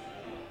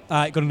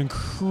 Got an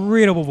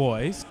incredible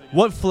voice.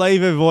 What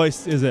flavour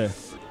voice is it?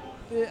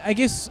 I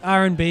guess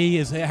R&B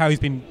is how he's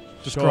been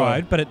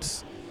described, but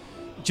it's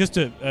just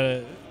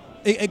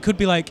it could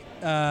be like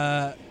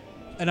an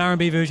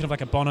R&B version of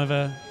like a Bon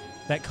Iver,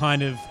 that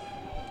kind of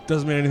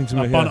Doesn't mean anything to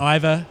me. Bon yeah.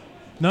 Iver.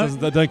 No,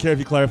 I don't care if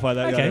you clarify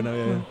that. Okay. Yeah,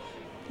 no,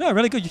 no,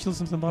 really good. You should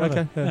listen to some Bon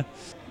Iver. Okay,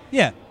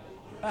 Yeah.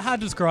 Hard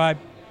to describe,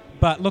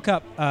 but look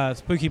up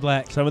Spooky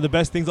Black. Some of the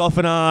best things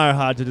often are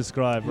hard to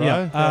describe,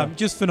 right? Yeah,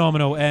 just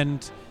phenomenal,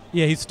 and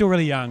yeah, he's still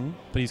really young,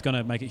 but he's going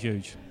to make it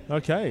huge.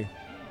 Okay.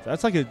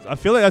 That's like I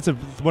feel like that's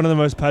one of the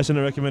most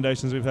passionate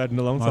recommendations we've had in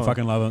a long time. I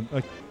fucking love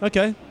him.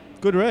 Okay.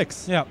 Good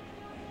Rex. Yeah.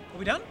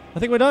 we done? I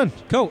think we're done.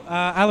 Cool.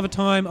 Oliver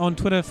Time on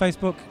Twitter,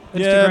 Facebook, Instagram.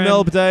 Yeah,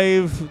 Melb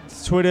Dave,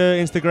 Twitter,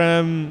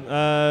 Instagram,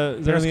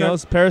 is there anything Periscope?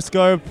 else?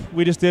 Periscope.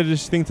 We just did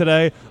this thing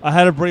today. I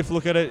had a brief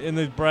look at it in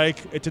the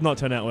break. It did not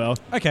turn out well.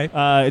 Okay.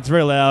 It's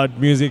very loud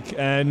music,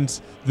 and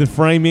the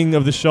framing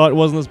of the shot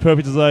wasn't as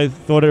perfect as I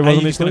thought it Are was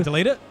you just going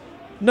initially. to delete it?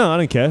 No, I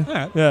don't care. All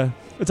right. Yeah,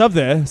 it's up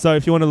there. So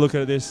if you want to look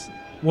at this,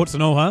 Warts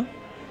and all, huh?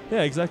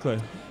 yeah, exactly.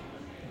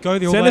 Go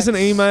the All Send us an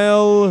Blacks.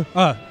 email.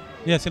 Oh,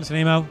 yeah, send us an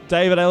email.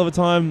 Dave at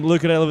Elevertime,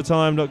 Luke at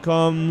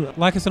Elevertime.com.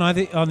 Like us on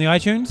the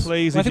iTunes.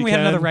 Please, I if think you we had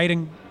can. another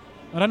rating.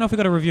 I don't know if we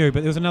got a review,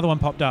 but there was another one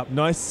popped up.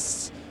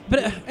 Nice.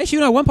 But actually,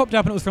 no, one popped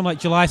up and it was from like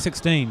July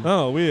 16.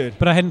 Oh, weird.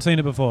 But I hadn't seen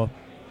it before.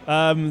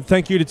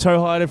 Thank you to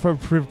Toehider for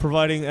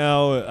providing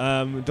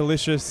our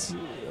delicious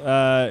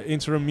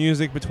interim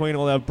music between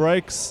all our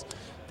breaks.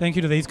 Thank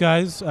you to these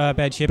guys,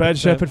 Bad Shepherd. Bad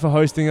Shepherd for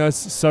hosting us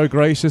so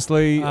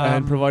graciously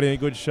and Um, providing a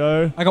good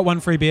show. I got one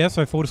free beer,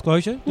 so full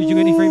disclosure. Did you get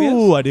any free beers?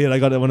 Ooh, I did. I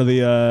got one of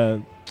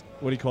the,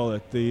 what do you call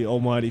it? The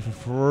Almighty for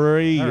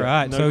free. All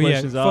right, No so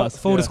questions yeah, asked.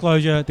 full Yeah.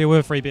 disclosure, there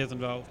were free beers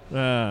involved.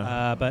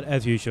 Ah. But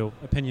as usual,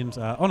 opinions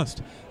are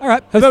honest. All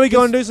right. How about we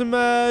go and do some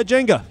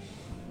Jenga?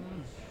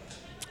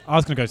 I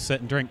was going to go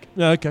sit and drink.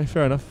 Yeah, okay,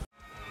 fair enough.